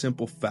to a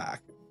simple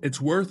fact. It's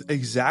worth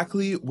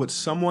exactly what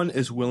someone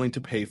is willing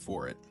to pay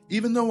for it.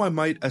 Even though I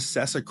might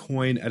assess a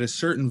coin at a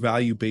certain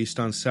value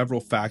based on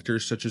several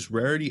factors such as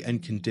rarity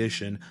and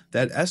condition,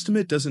 that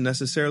estimate doesn't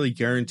necessarily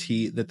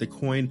guarantee that the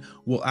coin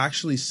will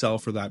actually sell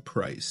for that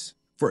price.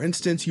 For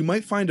instance, you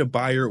might find a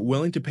buyer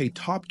willing to pay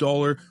top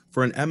dollar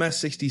for an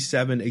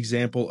MS67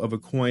 example of a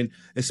coin,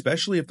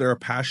 especially if they're a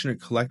passionate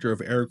collector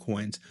of error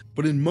coins.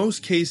 But in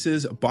most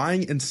cases,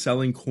 buying and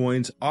selling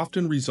coins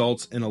often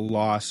results in a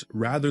loss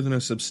rather than a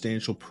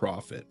substantial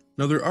profit.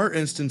 Now, there are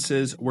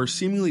instances where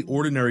seemingly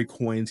ordinary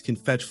coins can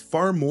fetch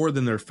far more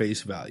than their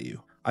face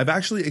value. I've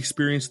actually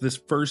experienced this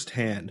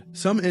firsthand.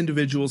 Some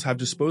individuals have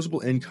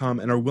disposable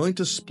income and are willing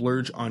to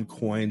splurge on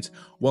coins,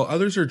 while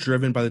others are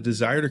driven by the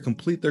desire to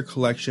complete their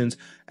collections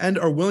and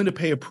are willing to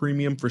pay a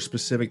premium for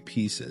specific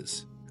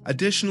pieces.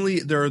 Additionally,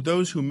 there are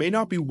those who may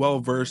not be well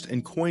versed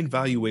in coin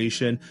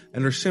valuation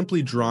and are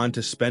simply drawn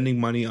to spending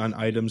money on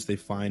items they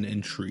find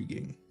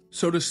intriguing.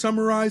 So to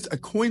summarize, a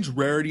coin's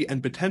rarity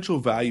and potential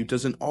value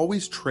doesn't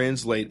always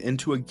translate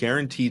into a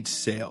guaranteed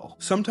sale.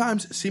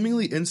 Sometimes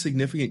seemingly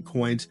insignificant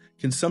coins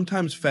can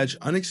sometimes fetch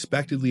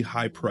unexpectedly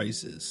high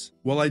prices.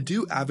 While I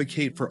do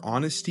advocate for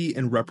honesty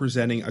in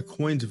representing a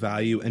coin's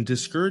value and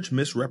discourage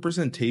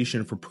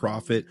misrepresentation for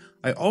profit,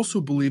 I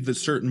also believe that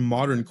certain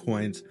modern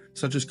coins,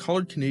 such as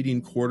colored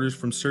Canadian quarters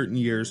from certain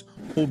years,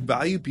 hold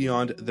value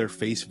beyond their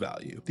face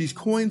value. These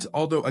coins,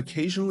 although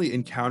occasionally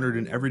encountered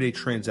in everyday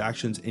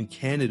transactions in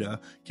Canada,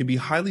 can be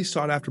highly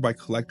sought after by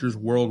collectors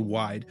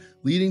worldwide,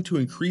 leading to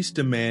increased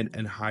demand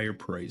and higher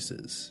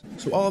prices.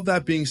 So all of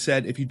that being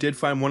said, if you did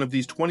find one of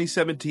these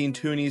 2017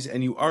 toonies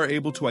and you are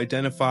able to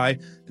identify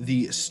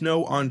the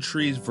snow on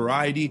trees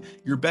variety,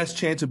 your best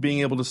chance of being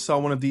able to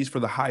sell one of these for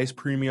the highest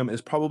premium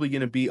is probably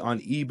going to be on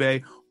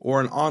eBay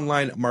or an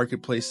online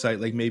marketplace site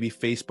like maybe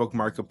Facebook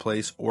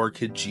Marketplace or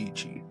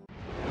Kijiji.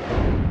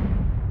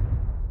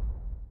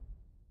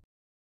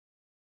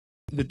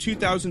 The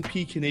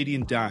 2000p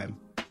Canadian dime.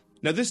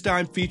 Now this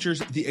dime features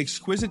the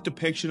exquisite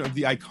depiction of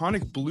the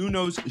iconic blue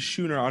nose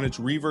schooner on its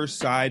reverse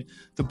side.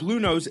 The blue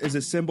nose is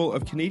a symbol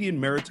of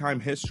Canadian maritime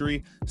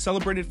history,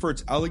 celebrated for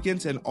its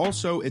elegance and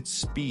also its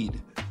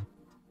speed.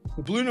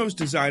 The Blue Nose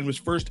design was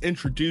first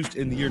introduced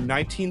in the year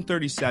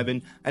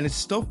 1937 and is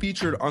still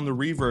featured on the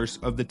reverse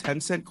of the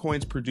 10-cent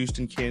coins produced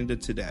in Canada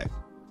today.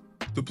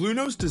 The Blue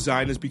Nose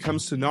design has become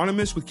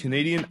synonymous with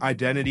Canadian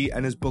identity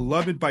and is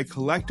beloved by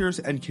collectors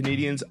and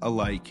Canadians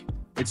alike.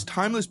 Its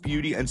timeless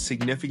beauty and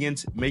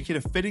significance make it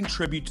a fitting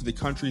tribute to the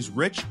country's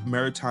rich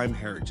maritime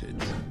heritage.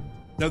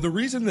 Now, the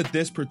reason that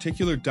this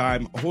particular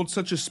dime holds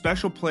such a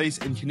special place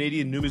in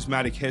Canadian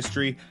numismatic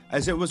history,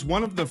 as it was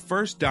one of the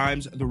first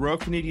dimes the Royal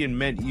Canadian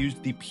Mint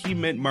used the P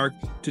Mint mark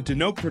to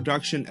denote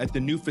production at the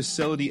new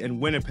facility in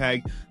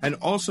Winnipeg, and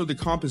also the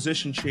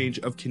composition change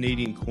of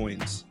Canadian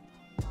coins.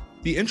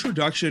 The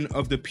introduction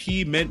of the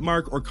P Mint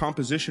mark or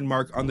composition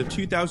mark on the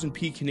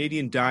 2000p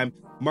Canadian dime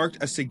marked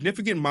a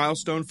significant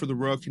milestone for the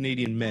Royal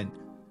Canadian Mint.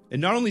 It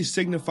not only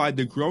signified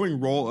the growing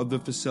role of the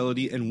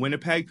facility in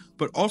Winnipeg,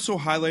 but also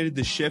highlighted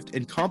the shift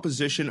in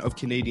composition of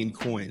Canadian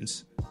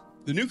coins.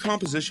 The new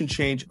composition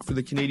change for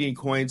the Canadian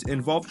coins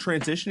involved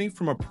transitioning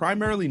from a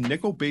primarily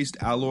nickel-based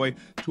alloy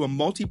to a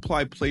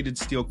multiply plated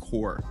steel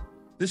core.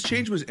 This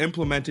change was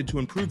implemented to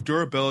improve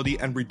durability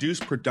and reduce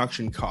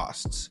production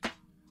costs.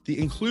 The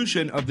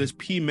inclusion of this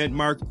P Mint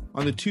mark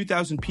on the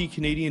 2000p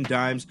Canadian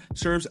dimes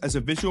serves as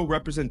a visual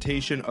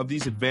representation of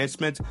these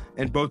advancements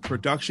in both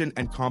production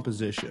and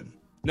composition.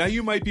 Now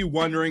you might be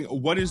wondering,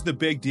 what is the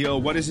big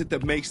deal? What is it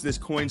that makes this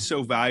coin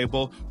so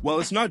valuable? Well,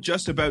 it's not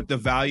just about the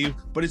value,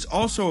 but it's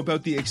also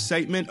about the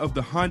excitement of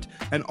the hunt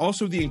and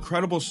also the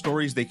incredible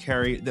stories they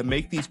carry that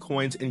make these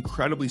coins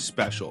incredibly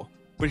special.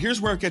 But here's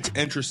where it gets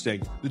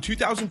interesting. The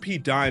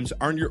 2000p dimes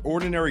aren't your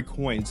ordinary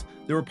coins.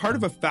 They were part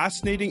of a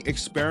fascinating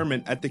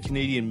experiment at the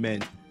Canadian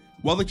Mint.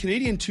 While the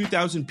Canadian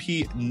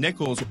 2000p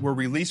nickels were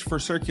released for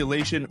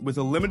circulation with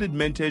a limited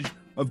mintage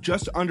of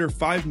just under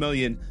 5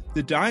 million,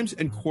 the dimes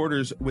and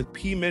quarters with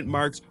P Mint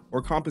marks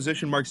or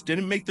composition marks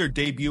didn't make their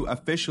debut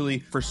officially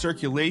for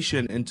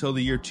circulation until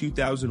the year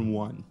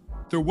 2001.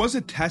 There was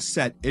a test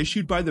set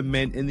issued by the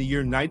Mint in the year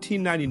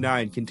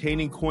 1999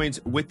 containing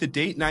coins with the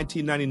date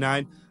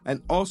 1999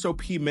 and also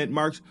P Mint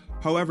marks.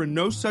 However,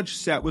 no such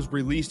set was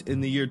released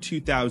in the year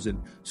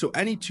 2000, so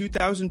any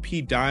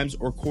 2000p dimes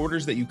or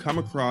quarters that you come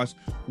across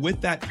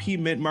with that P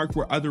Mint mark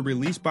were either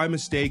released by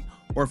mistake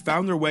or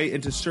found their way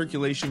into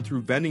circulation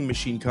through vending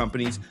machine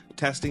companies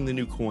testing the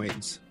new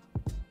coins.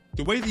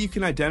 The way that you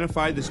can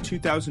identify this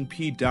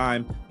 2000p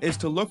dime is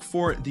to look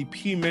for the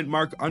P Mint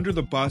mark under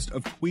the bust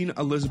of Queen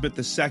Elizabeth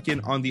II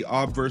on the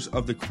obverse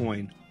of the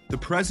coin. The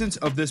presence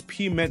of this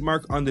P Mint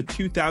mark on the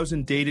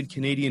 2000 dated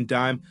Canadian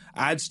dime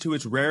adds to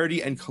its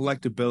rarity and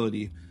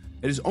collectability.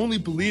 It is only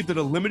believed that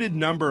a limited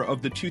number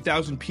of the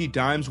 2000p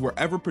dimes were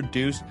ever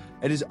produced.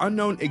 It is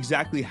unknown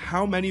exactly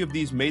how many of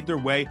these made their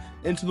way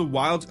into the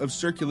wilds of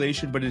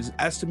circulation, but it is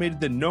estimated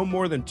that no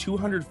more than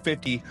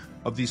 250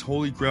 of these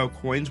Holy Grail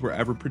coins were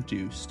ever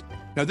produced.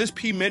 Now, this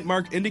P Mint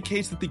mark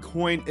indicates that the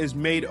coin is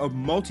made of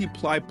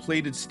multiply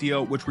plated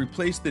steel, which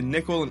replaced the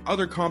nickel and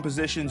other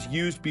compositions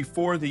used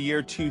before the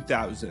year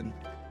 2000.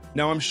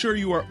 Now, I'm sure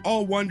you are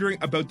all wondering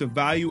about the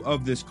value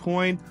of this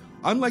coin.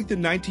 Unlike the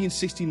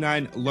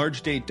 1969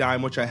 large date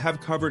dime, which I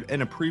have covered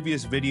in a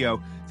previous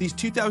video, these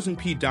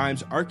 2000p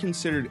dimes are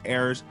considered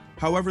heirs.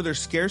 However, their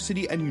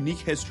scarcity and unique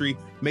history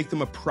make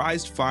them a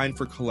prized find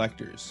for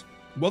collectors.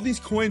 While these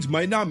coins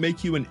might not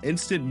make you an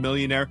instant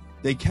millionaire,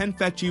 they can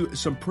fetch you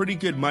some pretty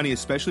good money,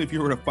 especially if you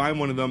were to find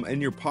one of them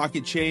in your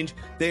pocket change.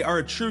 They are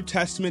a true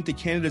testament to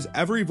Canada's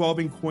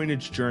ever-evolving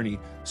coinage journey.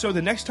 So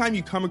the next time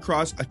you come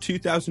across a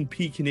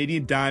 2000p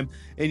Canadian dime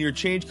in your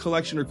change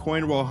collection or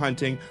coin while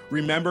hunting,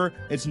 remember,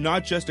 it's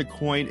not just a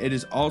coin, it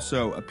is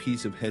also a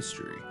piece of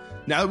history.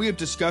 Now that we have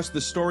discussed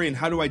the story and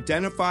how to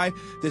identify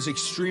this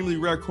extremely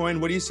rare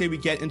coin, what do you say we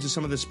get into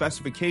some of the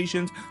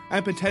specifications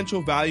and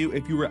potential value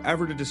if you were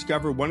ever to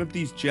discover one of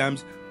these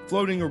gems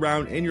floating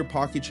around in your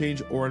pocket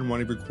change or in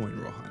one of your coin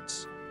roll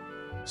hunts?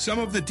 Some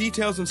of the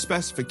details and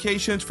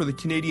specifications for the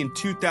Canadian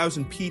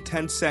 2000p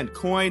 10-cent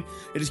coin.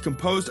 It is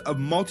composed of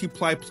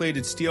multiply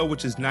plated steel,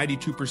 which is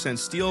 92%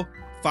 steel,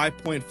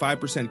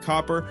 5.5%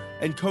 copper,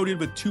 and coated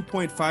with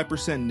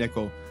 2.5%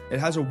 nickel. It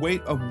has a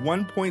weight of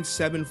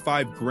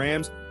 1.75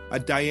 grams, a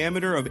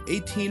diameter of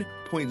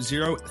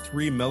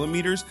 18.03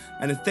 millimeters,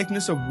 and a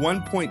thickness of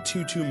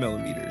 1.22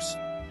 millimeters.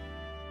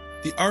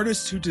 The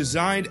artists who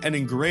designed and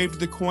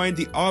engraved the coin,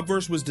 the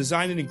obverse was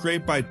designed and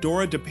engraved by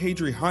Dora de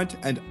Pedri Hunt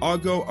and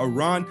Augo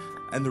Aran,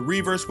 and the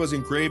reverse was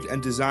engraved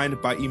and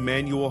designed by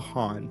Emmanuel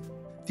Hahn.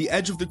 The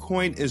edge of the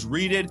coin is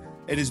reeded,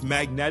 it is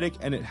magnetic,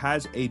 and it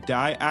has a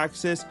die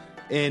axis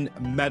in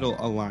metal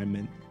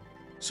alignment.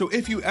 So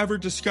if you ever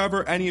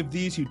discover any of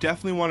these, you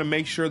definitely want to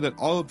make sure that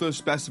all of those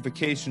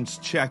specifications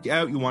check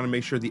out. You want to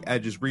make sure the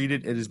edge is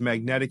reeded, it is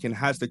magnetic, and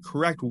has the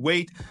correct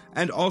weight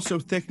and also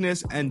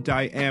thickness and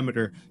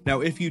diameter.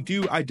 Now, if you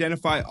do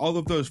identify all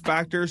of those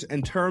factors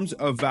in terms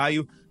of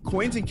value,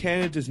 Coins in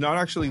Canada does not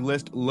actually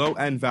list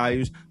low-end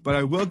values, but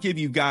I will give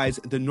you guys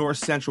the North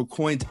Central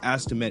Coins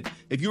estimate.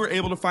 If you were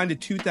able to find a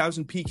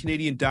 2000p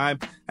Canadian dime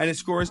and it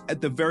scores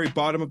at the very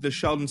bottom of the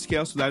Sheldon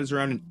scale, so that is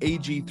around an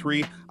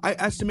AG3, I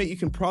estimate you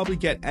can probably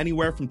get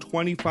anywhere from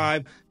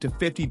 $25 to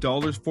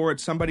 $50 for it.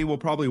 Somebody will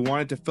probably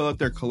want it to fill out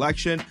their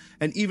collection,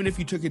 and even if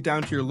you took it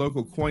down to your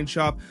local coin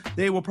shop,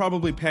 they will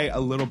probably pay a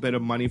little bit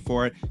of money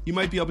for it. You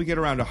might be able to get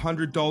around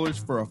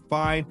 $100 for a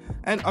fine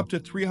and up to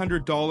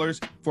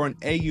 $300 for an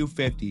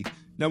AU50.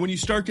 Now, when you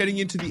start getting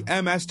into the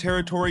MS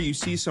territory, you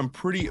see some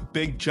pretty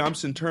big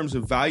jumps in terms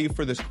of value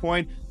for this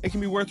coin. It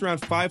can be worth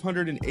around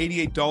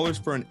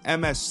 $588 for an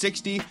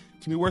MS60.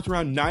 Can be worth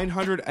around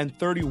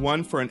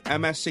 $931 for an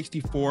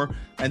MS64,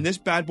 and this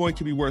bad boy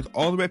can be worth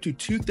all the way up to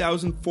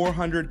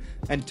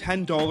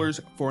 $2,410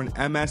 for an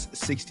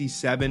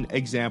MS67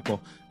 example.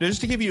 Now,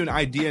 just to give you an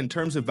idea in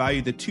terms of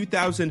value, the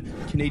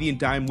 2000 Canadian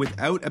dime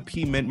without a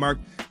P mint mark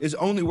is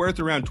only worth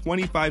around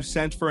 25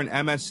 cents for an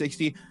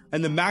MS60,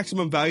 and the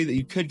maximum value that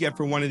you could get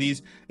for one of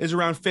these is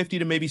around $50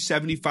 to maybe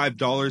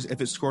 $75 if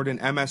it scored an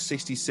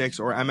MS66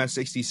 or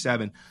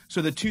MS67.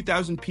 So the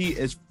 2000p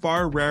is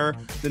far rarer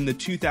than the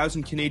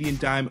 2000 Canadian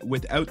dime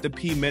without the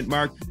P mint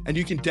mark, and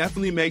you can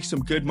definitely make some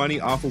good money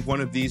off of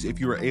one of these if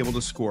you were able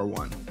to score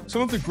one.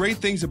 Some of the great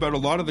things about a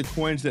lot of the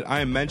coins that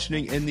I am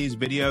mentioning in these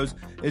videos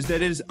is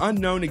that it is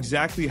unknown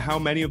exactly how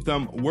many of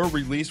them were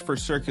released for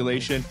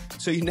circulation,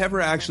 so you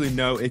never actually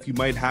know if you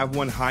might have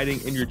one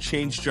hiding in your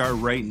change jar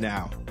right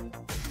now.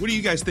 What do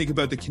you guys think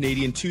about the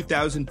Canadian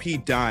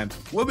 2000p dime?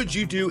 What would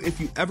you do if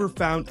you ever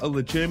found a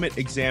legitimate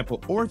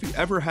example, or if you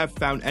ever have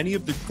found any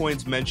of the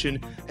coins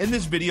mentioned in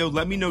this video?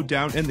 Let me know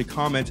down in the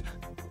comments.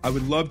 I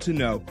would love to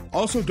know.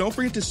 Also, don't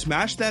forget to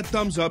smash that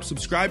thumbs up,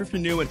 subscribe if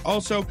you're new, and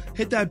also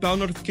hit that bell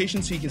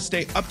notification so you can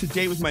stay up to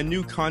date with my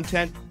new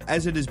content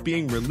as it is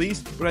being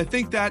released. But I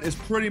think that is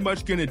pretty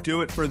much going to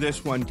do it for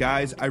this one,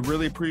 guys. I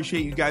really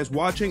appreciate you guys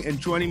watching and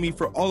joining me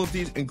for all of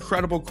these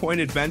incredible coin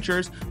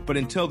adventures. But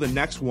until the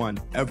next one,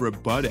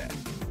 everybody,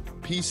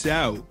 peace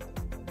out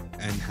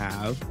and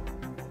have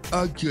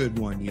a good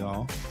one,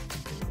 y'all.